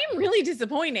can't. I am really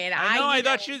disappointed. I know. I you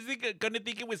thought know, she was gonna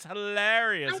think it was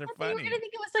hilarious I or thought they were funny. gonna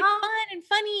think it was like fun and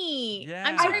funny. I'm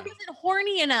Yeah. sorry it wasn't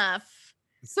horny enough.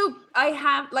 So I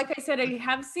have, like I said, I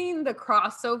have seen the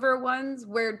crossover ones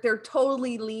where they're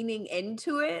totally leaning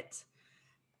into it.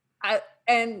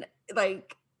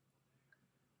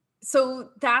 So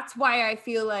that's why I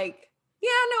feel like, yeah,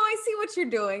 no, I see what you're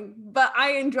doing, but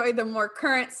I enjoy the more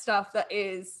current stuff that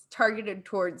is targeted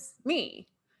towards me,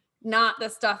 not the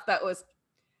stuff that was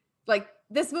like,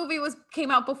 this movie came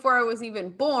out before I was even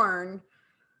born.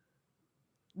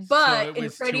 But it in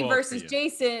was too Freddy old for versus you.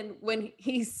 Jason, when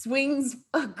he swings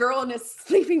a girl in a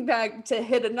sleeping bag to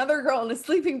hit another girl in a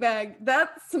sleeping bag,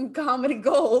 that's some comedy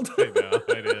gold. I know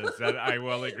it is. That I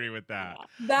will agree with that.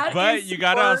 That But is you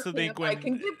gotta horror also think camp I when-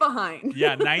 can get behind.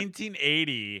 Yeah,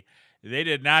 1980. They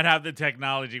did not have the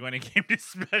technology when it came to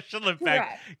special effects,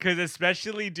 Correct. because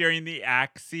especially during the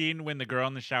axe scene when the girl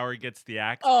in the shower gets the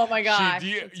axe. Oh my she- gosh.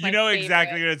 you it's my know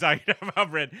exactly favorite. what I'm talking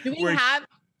about, Brent. Do we where she- have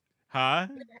Huh?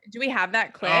 do we have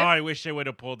that Oh, clip? I wish I would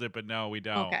have pulled it, but no, we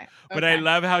don't. Okay. But I okay.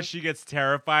 love how she gets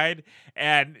terrified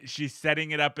and she's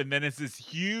setting it up, and then it's this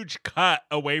huge cut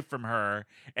away from her,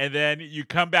 and then you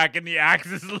come back and the axe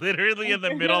is literally in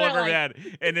the middle of her Like-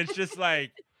 head, and it's just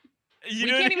like, you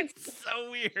We know, can't even- it's so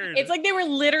weird. It's like they were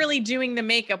literally doing the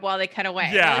makeup while they cut away.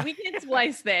 They're Yeah. like, we can't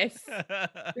splice this.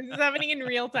 This is happening in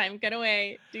real time. Cut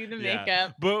away. Do the Yeah.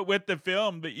 makeup. But with the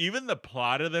film, even the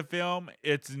plot of the film,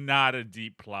 it's not a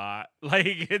deep plot.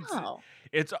 Like Oh.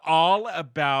 it's all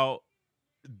about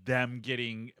them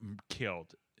getting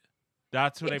killed.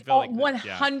 That's what I It's feel like.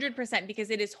 100% because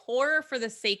it is horror for the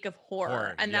sake of horror.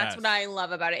 Horror, And that's what yes. I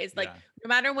love about it. Is like, Yeah. no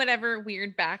matter whatever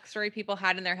weird backstory people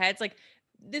had in their heads, like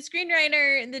the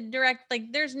screenwriter, the direct,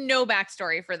 like there's no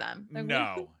backstory for them. Like, we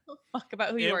don't No. give a fuck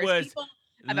about who you It are as was people,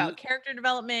 about character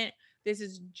development. This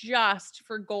is just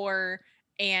for gore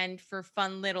and for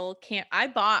fun little camp.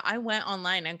 I went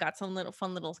online and got some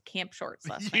fun little camp shorts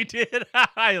last You night. did?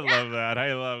 I love that.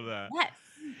 I love that. Yes.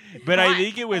 But I Fun.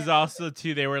 think it was also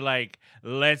too, they were like,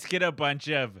 let's get a bunch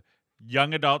of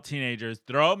young adult teenagers,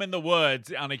 throw them in the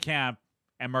woods on a camp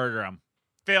and murder them.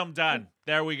 Film done.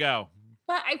 There we go.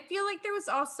 But I feel like there was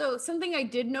also something I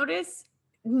did notice.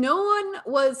 No one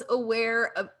was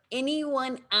aware of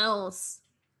anyone else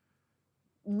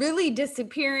really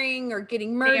disappearing or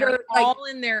getting They are murdered. Like, all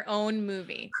in their own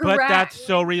movie. But correct. that's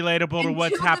so relatable to Until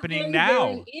what's the happening very, now.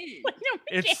 very end.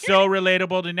 It's so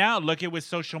relatable to now. Look at with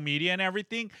social media and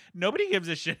everything. Nobody gives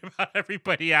a shit about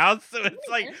everybody else. So it's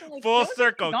like cares? Like, full those are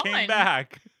circle, gone. came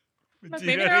back. But Do you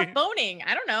maybe know they're what I off mean? boning.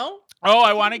 I don't know. Oh,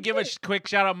 I want to give a quick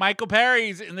shout out. Michael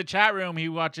Perry's in the chat room. He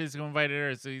watches Who Invited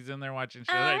Her, so he's in there watching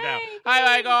show right now. Hi,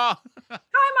 Hi, Michael. Hi,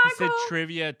 He said Michael.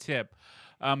 trivia tip.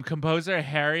 Composer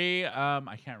Harry,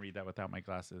 I can't read that without my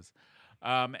glasses.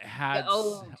 Had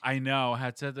I know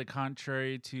had said the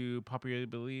contrary to popular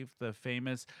belief, the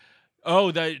famous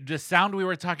the sound we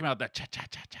were talking about, the cha cha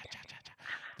cha cha cha cha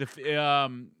cha.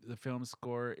 The film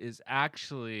score is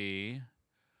actually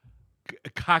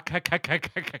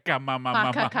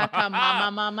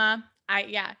Mama.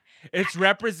 It's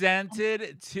represented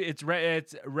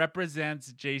it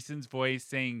represents Jason's voice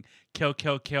saying kill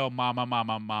kill kill mama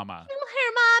mama mama. Kill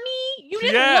her, mommy. You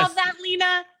didn't Yes. love that,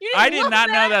 Lena. You didn't I did love not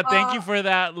know that. Thank Uh, you for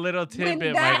that little When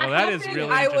tidbit, Michael. That is happened,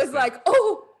 really I was interesting. like,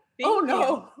 oh Thank you.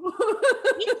 no.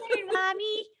 Kill her,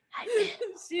 mommy.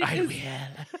 She I just-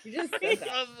 will. she just said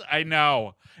that. I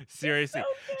know. Seriously.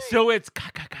 So it's ka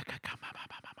ka ka ka ka mama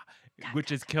mama mama,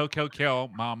 which is kill kill kill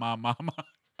mama mama.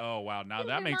 Oh wow, now Kill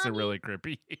that your makes it mommy. really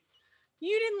creepy.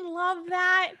 You didn't love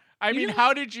that. I You mean, don't-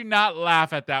 how did you not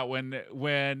laugh at that when the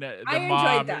I enjoyed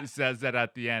mom that. says that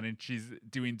at the end and she's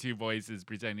doing two voices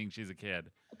pretending she's a kid?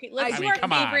 Okay, let's I do mean, our come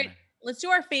favorite. on. Let's do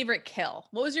our favorite kill.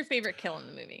 What was your favorite kill in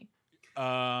the movie?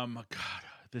 God,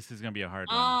 this is gonna be a hard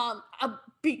one.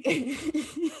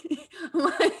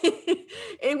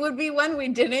 It would be one we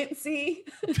didn't see.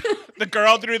 The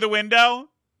girl through the window,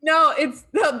 No, it's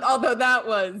although that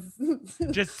was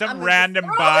just some I'm like, random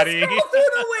 "Throw this body. girl through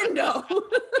the window.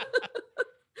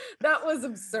 That was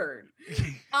absurd.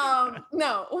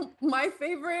 No, my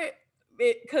favorite,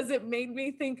 because it made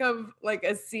me think of like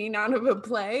a scene out of a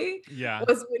play, Yeah.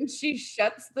 was when she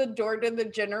shuts the door to the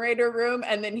generator room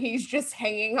and then he's just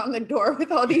hanging on the door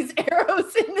with all these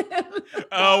arrows in him.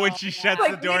 Oh, when she shuts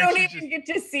Like the door, you and don't she even just,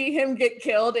 get to see him get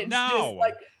killed. It's No. just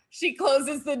like she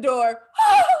closes the door.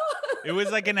 it was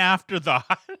like an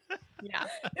afterthought. Yeah,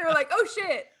 They were like, "Oh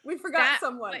shit, we forgot That-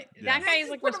 someone." but Yeah. that guy is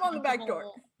like Put him on the back door.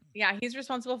 responsible- Yeah, he's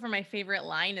responsible for my favorite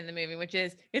line in the movie, which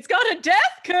is "It's got a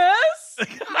death kiss."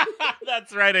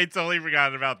 That's right. I totally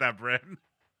forgot about that, Bryn.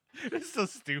 It's so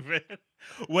stupid.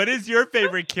 What is your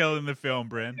favorite kill in the film,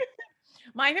 Bryn?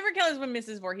 My favorite kill is when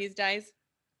Mrs. Voorhees dies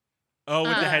Oh,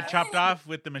 with the head Uh, chopped off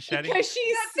with the machete? because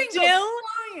she's That thing goes still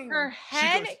flying. her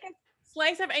head goes- gets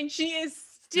sliced up, and she is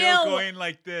Still still. going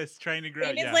like this, trying to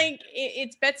grab. And it's Yeah. like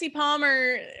it's Betsy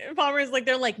Palmer. Palmer's like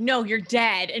they're like, no, you're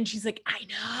dead, and she's like, I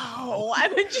know, I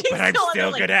mean, she's But I'm and still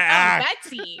they're like, gonna "No, act."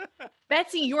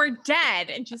 Betsy, you're dead,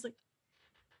 and she's like,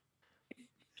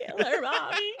 kill her,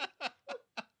 mommy.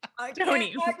 I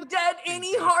Tony. can't act dead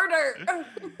any harder.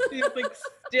 She's like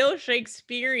still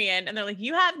Shakespearean, and they're like,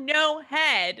 you have no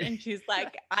head, and she's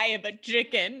like, I am a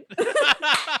chicken.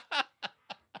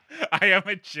 I am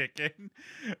a chicken.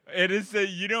 It is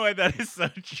you know what, that is so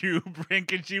true,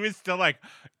 Brink. And she was still like,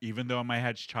 even though my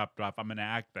head's chopped off, I'm gonna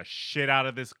act the shit out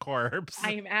of this corpse.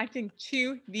 I am acting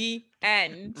to the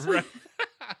end. Right.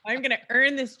 I'm gonna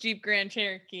earn this Jeep Grand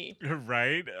Cherokee.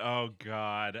 Right? Oh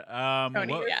god.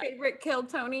 Tony, what- Your yeah. favorite kill,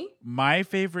 Tony? My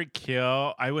favorite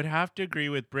kill, I would have to agree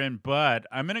with Bryn, but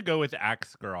I'm gonna go with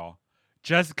Axe Girl.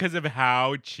 Just because of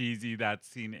how cheesy that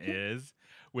scene is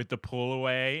with the pull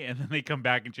away, and then they come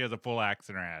back and she has a full axe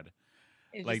in her head.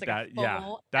 It's Like just a that. Yeah.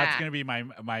 full That's act. gonna be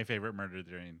my favorite murder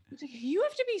dream. It's like, you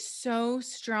have to be so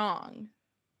strong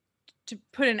to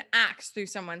put an axe through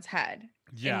someone's head.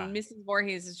 Yeah. And Mrs.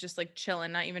 Voorhees is just like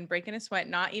chilling, not even breaking a sweat,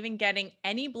 not even getting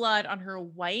any blood on her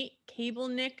white cable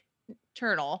knit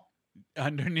turtle.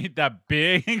 Underneath that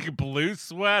big blue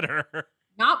sweater.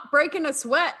 Not breaking a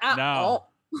sweat at No.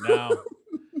 all. No.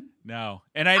 No.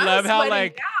 And I I'm love how sweating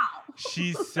like now.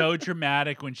 she's so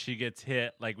dramatic when she gets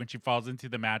hit, like when she falls into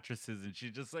the mattresses and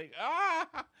she's just like, ah.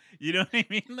 You know what I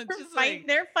mean? It's just like,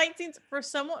 Their fight scenes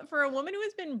for a woman who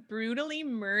has been brutally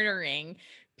murdering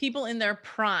people in their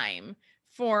prime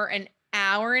for an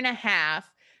hour and a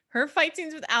half. Her fight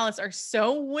scenes with Alice are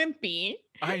so wimpy.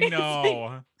 I It's like,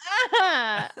 know.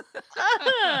 And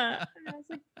I was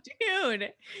like,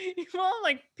 dude, you all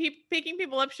like picking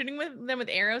people up, shooting them with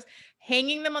arrows,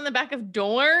 hanging them on the back of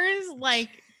doors, like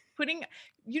putting.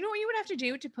 You know what you would have to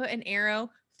do to put an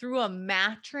arrow through a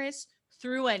mattress,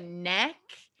 through a neck?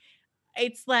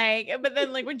 It's like, but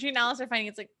then like when she and Alice are fighting,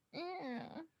 it's like,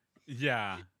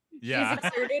 Yeah. She's Yeah.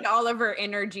 exerted all of her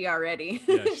energy already.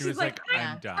 Yeah, she She's was like,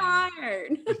 I'm done.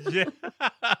 tired. Yeah.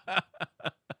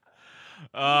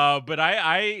 But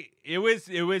it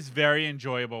was very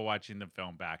enjoyable watching the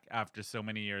film back after so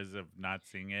many years of not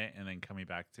seeing it and then coming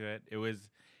back to it. It was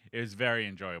very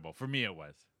enjoyable. For me, it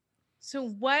was. So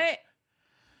what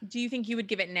do you think you would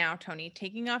give it now, Tony?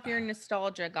 Taking off your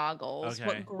nostalgia goggles, Okay.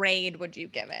 what grade would you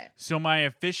give it? So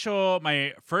my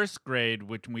first grade,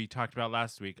 which we talked about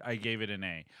last week, I gave it an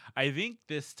A. I think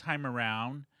this time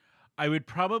around, I would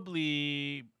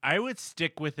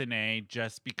stick with an A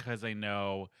just because I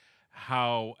know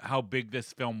how big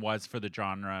this film was for the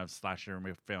genre of slasher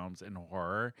films and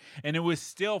horror. And it was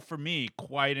still, for me,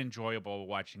 quite enjoyable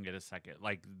watching it a second.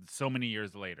 Like, so many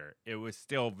years later, it was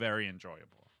still very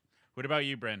enjoyable. What about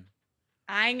you, Bryn?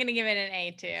 I'm going to give it an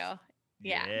A too.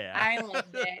 Yeah. I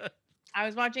loved it. I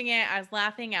was watching it. I was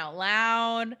laughing out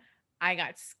loud. I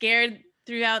got scared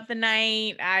throughout the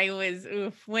night. I was,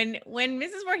 when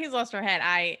Mrs. Voorhees lost her head,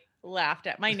 I laughed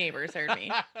at my neighbors heard me.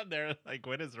 They're like,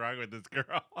 what is wrong with this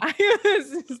girl? I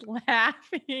was just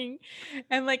laughing.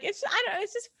 And like, it's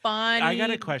just fun. I got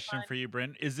a question for you,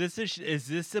 Bryn. Is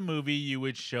this a movie you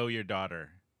would show your daughter?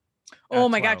 Oh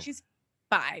At my 12? God. She's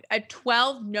 5. At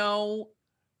 12, no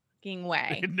fucking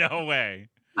way. No way.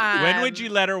 When would you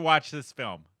let her watch this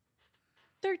film?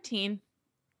 13.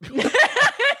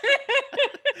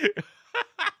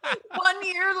 1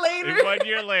 year later. 1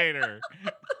 year later.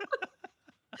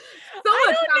 So I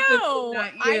much don't happened know. in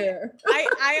that year.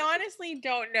 I honestly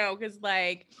don't know because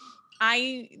like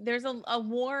there's a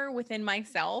war within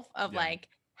myself of Yeah. like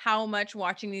how much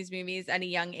watching these movies at a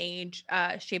young age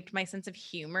shaped my sense of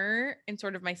humor and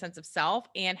sort of my sense of self,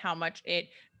 and how much it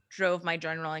drove my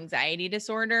general anxiety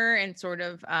disorder and sort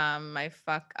of my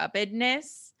fuck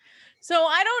upness. So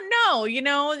I don't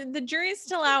know, the jury's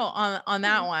still out on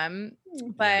that one.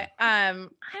 But I don't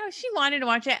know, she wanted to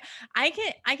watch it. I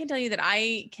can tell you that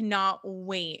I cannot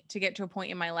wait to get to a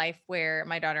point in my life where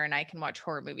my daughter and I can watch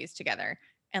horror movies together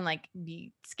and like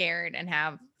be scared and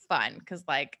have fun, because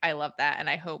like I love that and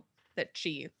I hope that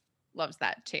she loves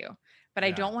that too. But I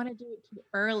Yeah. don't want to do it too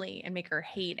early and make her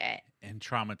hate it And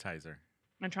traumatize her.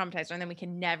 and traumatize her, and then we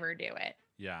can never do it.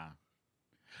 Yeah.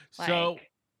 So,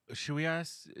 Like- should we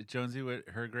ask Jonesy what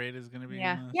her grade is going to be?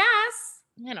 Yeah. on this? Yes.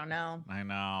 I don't know. I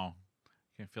know.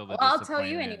 I can feel the Well, I'll tell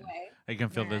you disappointment. anyway. I can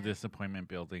feel the Yeah. disappointment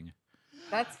building.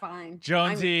 That's fine.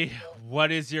 Jonesy,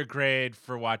 what is your grade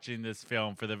for watching this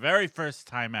film for the very first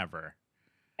time ever?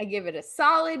 I give it a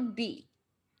solid B.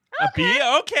 A B?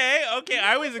 Okay.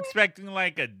 I was expecting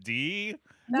like a D.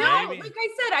 No, Maybe. like I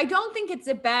said, I don't think it's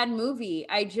a bad movie.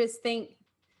 I just think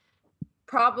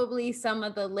probably some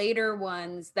of the later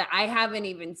ones that I haven't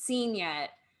even seen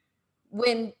yet,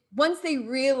 once they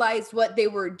realized what they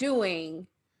were doing,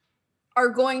 are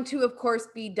going to, of course,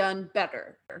 be done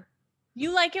better.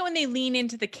 You like it when they lean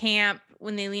into the camp,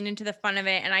 when they lean into the fun of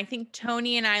it. And I think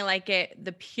Tony and I like it,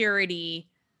 the purity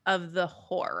of the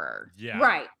horror. Yeah.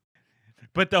 Right.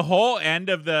 But the whole end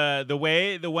of the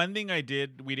one thing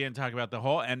we didn't talk about, the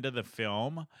whole end of the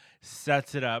film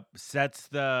sets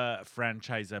the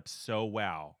franchise up so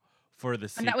well for the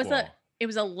sequel. And it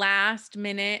was a last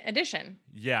minute addition.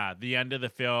 Yeah, the end of the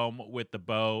film with the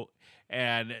boat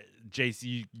and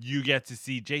Jason, you get to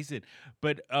see Jason.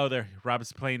 But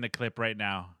Rob's playing the clip right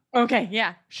now. Okay,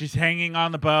 yeah. She's hanging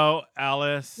on the boat,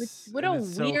 Alice. What and a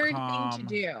it's so weird calm. thing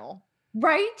to do.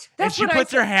 Right? And she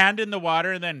puts her hand in the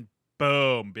water and then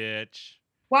boom, bitch.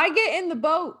 Why get in the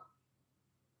boat?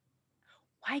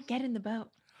 Why get in the boat?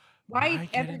 Why get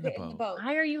ever in the get in the boat? boat?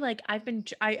 Why are you like,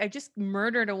 I just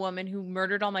murdered a woman who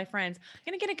murdered all my friends.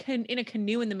 I'm going to get in a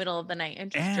canoe in the middle of the night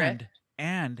and just drift.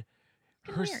 And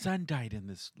her Weird. son died in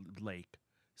this lake.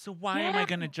 So why am I Yeah.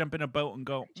 going to jump in a boat and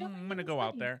go, Jump I'm in going to the go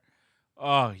out sea." there?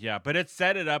 Oh, yeah. But it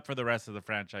set it up for the rest of the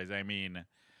franchise. I mean,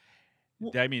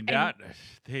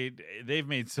 and- they've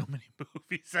made so many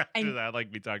movies after And- that, like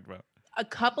we talked about. A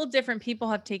couple different people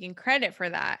have taken credit for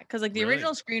that, because like the Really?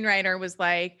 original screenwriter was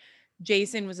like,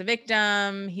 Jason was a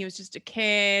victim. He was just a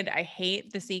kid. I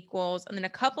hate the sequels. And then a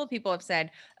couple of people have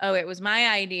said, oh, it was my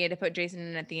idea to put Jason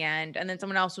in at the end. And then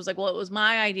someone else was like, well, it was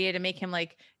my idea to make him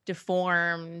like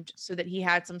deformed so that he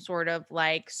had some sort of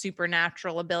like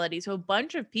supernatural ability. So a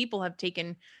bunch of people have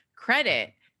taken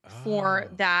credit for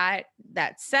Oh.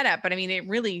 that setup. But I mean, it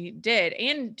really did.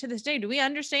 And to this day, do we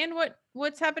understand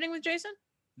what's happening with Jason?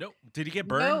 No, did he get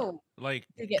burned? No. Like,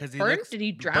 Did he 'cause get burnt? looks Did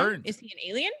he drown? burnt. Is he an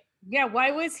alien? Yeah,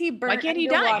 why was he burnt? can't he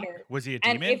die? underwater? Was he a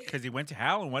And demon? if- Because he went to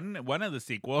hell in one of the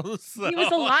sequels. He was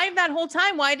so- alive that whole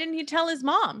time. Why didn't he tell his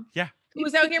mom? Yeah. Who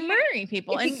was If he out here can't- murdering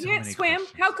people? If And he So can't many swim,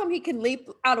 questions. how come he can leap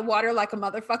out of water like a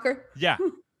motherfucker? Yeah.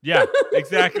 Yeah,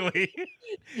 exactly.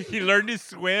 He learned to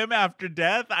swim after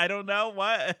death. I don't know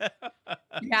what.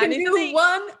 You That can is the do thing.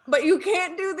 one, but you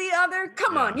can't do the other.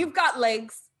 Come on, Yeah. you've got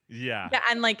legs. Yeah. Yeah,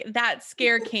 and like that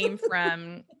scare came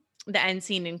from the end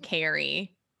scene in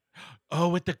Carrie. Oh,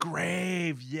 with the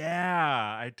grave.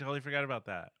 Yeah. I totally forgot about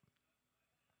that.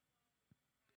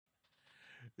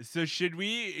 So should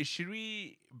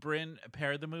we Bryn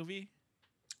pair the movie?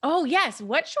 Oh yes,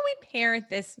 what should we pair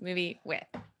this movie with?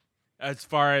 As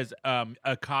far as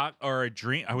a cock or a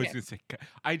drink, I was Yeah. gonna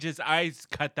say I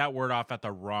cut that word off at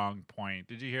the wrong point.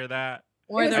 Did you hear that?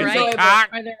 Or It the was right enjoyable. Cock.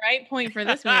 or the right point for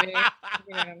this movie. You know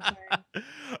what I'm saying?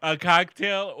 A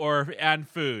cocktail and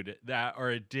food or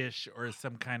a dish or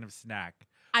some kind of snack.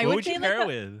 I What would would say you like pair a,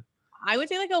 with? I would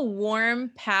say like a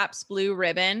warm Pabst Blue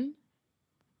Ribbon.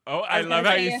 Oh, I was love gonna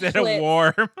how say you a said Schlitz. a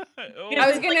warm. I Oh,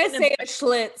 was Like gonna in the- say a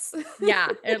Schlitz. Yeah,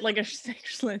 like a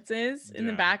Schlitzes in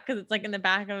the Yeah. back because it's like in the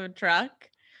back of a truck.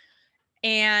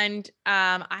 And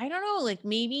I don't know, like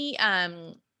maybe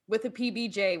with a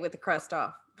PBJ with the crust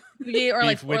off. or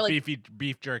like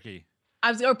beef jerky,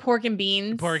 or pork and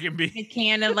beans. pork and beef, A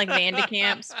can of like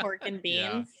Vandecamp's pork and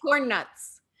Yeah. beans. Corn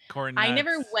nuts. corn. I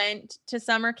never nuts. went to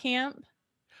summer camp.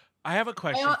 I have a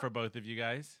question don't- for both of you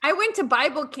guys. I went to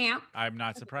Bible camp. I'm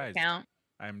not surprised. Count.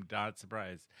 I'm not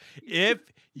surprised. If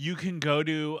you can go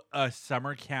to a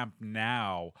summer camp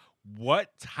now,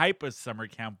 what type of summer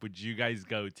camp would you guys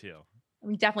go to?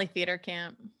 Definitely theater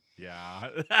camp. Yeah.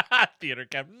 Theater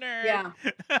camp nerd.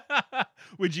 Yeah.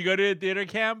 Would you go to a theater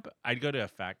camp? I'd go to a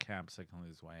fat camp so I can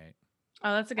lose weight.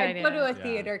 Oh, that's a good I'd idea. go to a Yeah.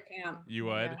 theater camp. You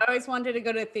would? Yeah. I always wanted to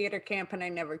go to a theater camp and I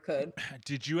never could.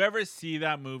 Did you ever see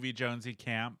that movie Jonesy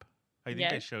Camp? I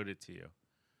think I Yes. showed it to you.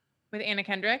 With Anna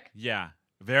Kendrick. Yeah.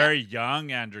 Very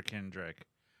young Andrew Kendrick.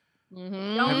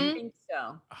 Mm-hmm. Don't think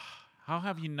so. How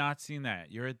have you not seen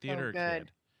that? You're a theater good.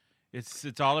 kid.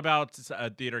 It's all about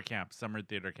a theater camp, summer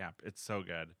theater camp. It's so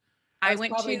good. I was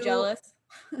went probably to jealous.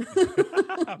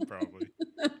 Probably.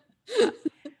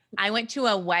 I went to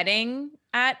a wedding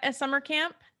at a summer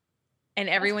camp and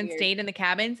everyone weird. stayed in the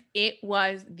cabins. It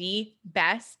was the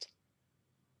best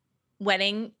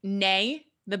wedding, nay,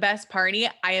 the best party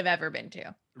I have ever been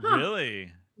to. Huh.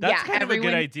 Really? That's Yeah, kind of a good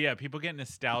everyone- idea. People get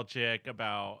nostalgic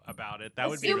about it. That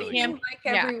would be Assuming really you cool. Camp- like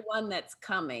yeah. everyone that's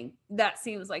coming, that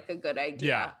seems like a good idea.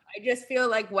 Yeah. I just feel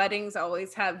like weddings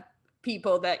always have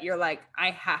people that you're like, I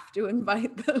have to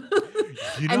invite them.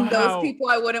 You know and those how- people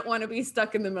I wouldn't want to be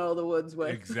stuck in the middle of the woods with.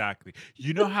 Exactly.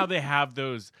 You know how they have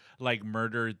those like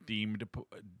murder themed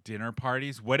dinner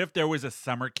parties? What if there was a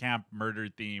summer camp murder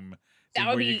theme That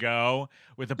where would you be- go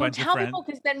with a Don't bunch of tell friends? people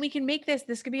because then we can make this.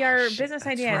 This could be our Shit, business that's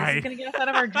idea. This right. is going to get us out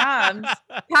of our jobs.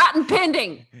 It's Patent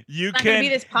pending. You not going to be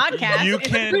can this podcast. you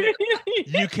can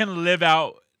you can live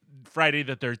out Friday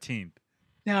the 13th.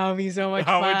 That would be so much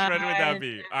How fun. much fun would that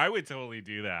be? I would totally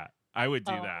do that. I would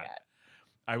do Oh my that. God.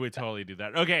 I would totally do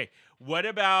that. Okay. What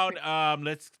about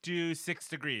let's do 6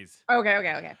 degrees.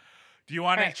 Okay. Do you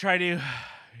want to Alright. try to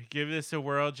give this a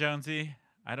whirl, Jonesy?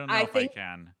 I don't know I if think- I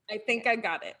can. I think I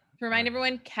got it. To remind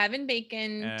everyone, Kevin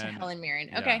Bacon to And- Helen Mirren.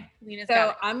 yeah. Okay. Lena's So got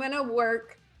it. I'm going to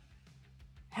work.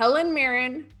 Helen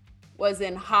Mirren was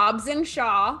in Hobbs and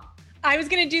Shaw I was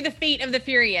going to do the Fate of the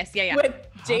Furious. Yeah. with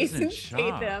Hobbs Jason and Shaw.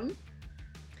 Statham.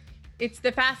 It's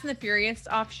the Fast and the Furious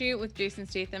offshoot with Jason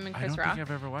Statham and I Chris don't Rock. think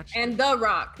I've ever watched And The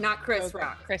Rock, not Chris Okay,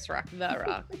 Rock. Chris Rock, The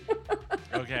Rock. it.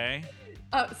 Okay.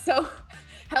 So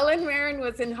Helen Mirren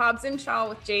was in Hobbs and Shaw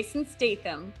with Jason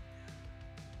Statham,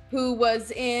 who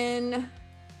was in, and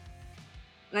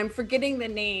I'm forgetting the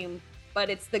name, but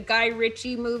it's the Guy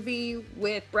Ritchie movie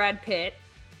with Brad Pitt,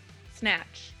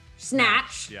 Snatch.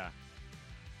 Snatch, Yeah.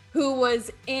 who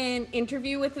was in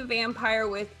Interview with the Vampire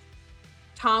with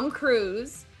Tom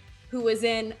Cruise, who was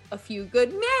in A Few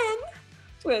Good Men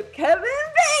with Kevin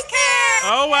Bacon.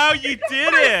 Oh wow, you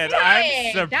did it! I'm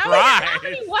Hey, surprised. How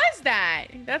many was that?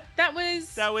 That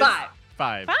was That was Five.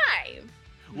 5. 5.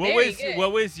 What Very was good.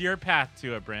 what was your path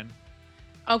to it, Bryn?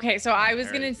 Okay, so I was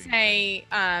gonna Embarrassing. say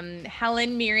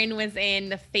Helen Mirren was in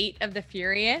The Fate of the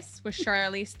Furious with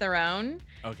Charlize Theron.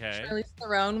 Okay. Charlize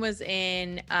Theron was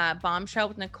in Bombshell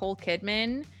with Nicole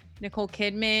Kidman. Nicole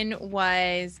Kidman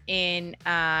was in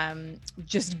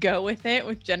Just Go With It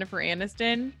with Jennifer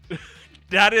Aniston.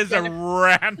 That is a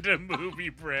random movie,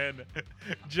 Bryn.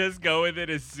 Just Go With It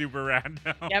is super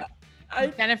random. Yep.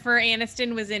 Jennifer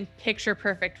Aniston was in Picture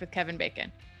Perfect with Kevin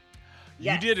Bacon.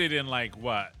 You did it in like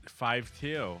what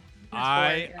 5'2".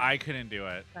 I couldn't do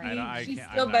it. I She's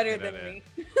can't. still I'm not better good at than it.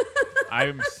 me.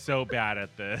 I'm so bad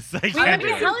at this. I I can't do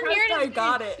mean, it. Helen Mirren I has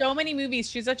got been in it. so many movies.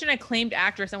 She's such an acclaimed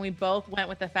actress, and we both went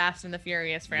with the Fast and the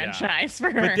Furious franchise for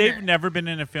her. But they've never been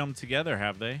in a film together,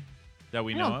 have they? That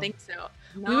we I know don't of? think so.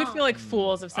 We would feel like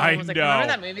fools if I someone was like, "Remember know.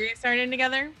 that movie they started in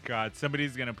together?" God,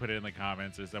 somebody's gonna put it in the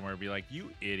comments or somewhere and be like, "You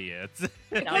idiots!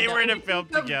 No, they were in a don't. film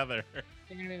together."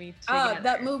 They're gonna be together.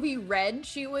 That movie Red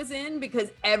she was in because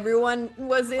everyone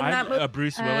was in that movie.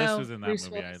 Bruce Willis Oh, was in that Bruce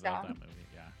movie. Willis, I love yeah. that movie.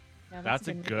 Yeah, Yeah, that's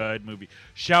a movie. good movie.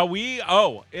 Shall we?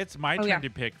 Oh, it's my turn yeah. to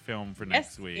pick film for Yes,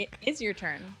 next week. it is your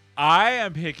turn. I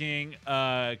am picking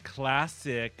a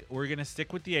classic. We're going to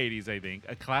stick with the 80s, I think.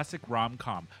 A classic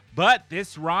rom-com. But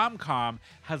this rom-com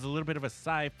has a little bit of a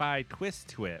sci-fi twist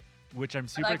to it, which I'm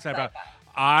super like excited about. sci-fi.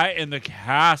 I and the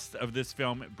cast of this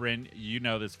film, Bryn, you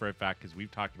know this for a fact because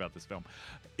we've talked about this film,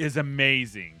 is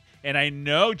amazing. And I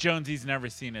know Jonesy's never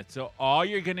seen it. So all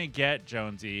you're going to get,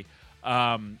 Jonesy,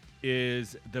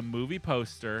 is the movie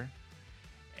poster.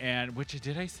 And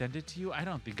did I send it to you? I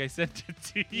don't think I sent it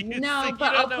to you. No, So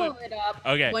but you I'll don't know pull it up.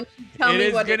 Okay. Once you tell It me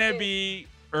is what gonna it is. be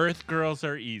Earth Girls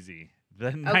Are Easy.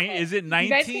 Okay. Is it You guys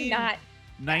 19? cannot.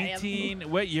 19?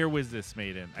 What year was this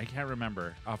made in? I can't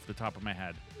remember off the top of my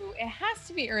head. It has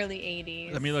to be early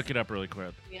 80s. Let me look it up really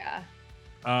quick. Yeah.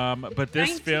 But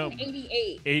this film,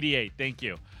 1988. 88. Thank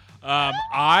you.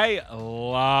 I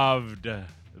loved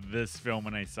this film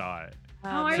when I saw it. Oh,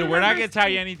 I So we're not remember gonna tell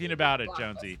you seeing anything about it,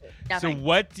 Jonesy. Yeah, So fine.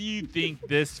 what do you think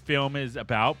this film is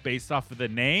about based off of the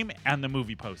name and the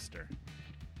movie poster?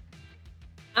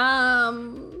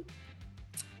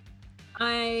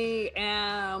 I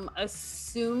am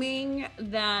assuming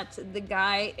that the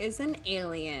guy is an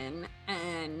alien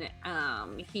and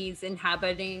he's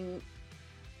inhabiting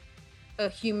a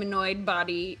humanoid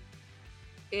body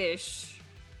ish.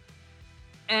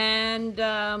 And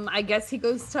I guess he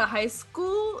goes to high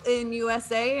school in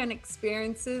USA and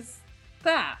experiences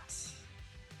that.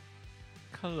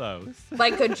 Close.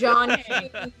 Like a John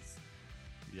Hughes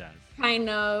Yes. kind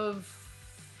of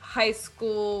high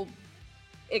school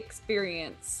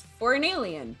experience for an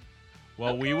alien.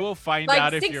 Well, we will find Like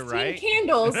out if 16 you're right.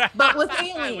 candles, but with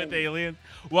aliens. With aliens.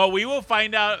 Well, we will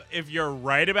find out if you're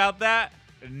right about that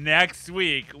next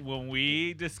week when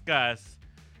we discuss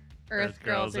Earth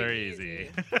Girls Are Easy.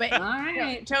 But All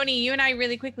right. Tony, you and I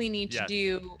really quickly need to Yes.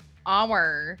 do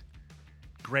our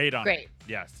Great on it. Great.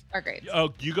 Yes. grades.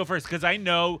 Oh, you go first because I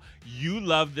know you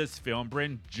love this film,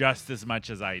 Bryn, just as much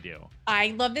as I do.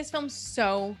 I love this film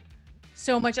so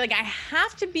much. Like, I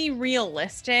have to be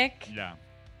realistic Yeah.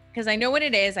 because I know what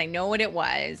it is. I know what it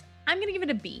was. I'm going to give it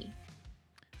a B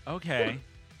Okay.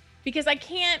 because I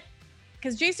can't,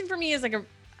 because Jason for me is like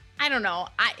I don't know.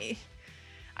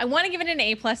 I want to give it an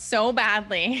A+ so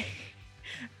badly,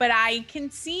 but I can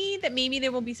see that maybe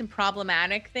there will be some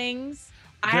problematic things.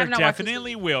 I There have not watched this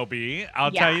definitely movie. will be.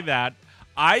 I'll tell Yeah. you that.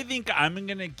 I think I'm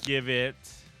gonna give it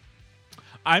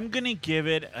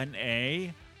an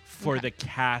A for Okay. the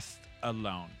cast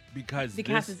alone because The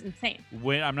cast is insane.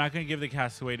 I'm not gonna give the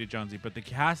cast away to Jonesy, but the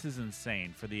cast is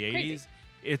insane for the 80s.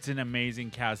 It's an amazing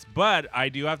cast, but I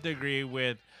do have to agree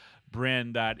with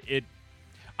Bryn that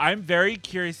I'm very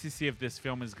curious to see if this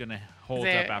film is gonna hold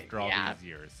up after all yeah. these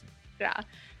years. Yeah.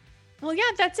 Well, yeah,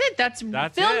 that's it. That's Film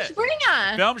it.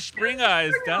 Springer. Film Springer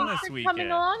is done this for weekend.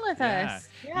 coming along with Yeah. us.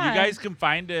 Yeah. You guys can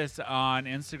find us on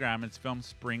Instagram. It's Film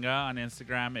Springer on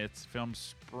Instagram. It's Film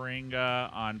Springer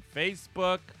on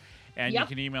Facebook. And you Yep.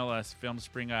 can email us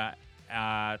filmspringer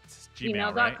at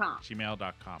Gmail, right? Gmail.com.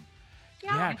 Gmail.com.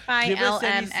 Yeah. Give us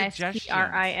any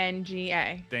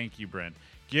FILMSPRINGA. Thank you, Bryn.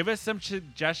 Give us some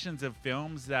suggestions of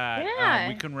films that Yeah.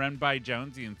 we can run by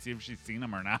Jonesy and see if she's seen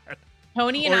them or not.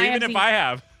 Tony and or I even have if seen, I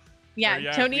have. yeah, or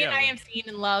yeah, Tony and I yeah. have seen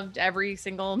and loved every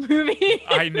single movie.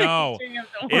 I know. in the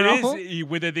history of the It world. is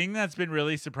with the thing that's been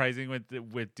really surprising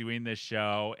with doing this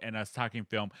show and us talking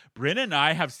film. Bryn and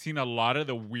I have seen a lot of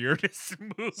the weirdest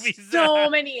movies. So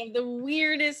many of the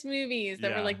weirdest movies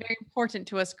that Yeah. were like very important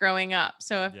to us growing up.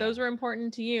 So if Yeah. those were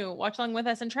important to you, watch along with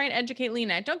us and try and educate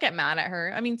Lena. Don't get mad at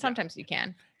her. I mean, sometimes you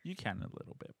can. You can a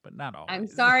little bit, but not all. I'm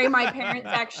sorry, my parents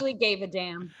actually gave a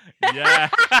damn. Yeah.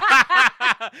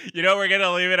 You know, we're going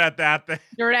to leave it at that then.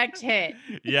 Direct hit.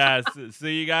 Yes. So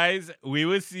you guys, we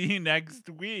will see you next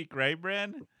week, right,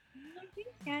 Bren?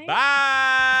 Guys.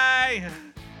 Bye.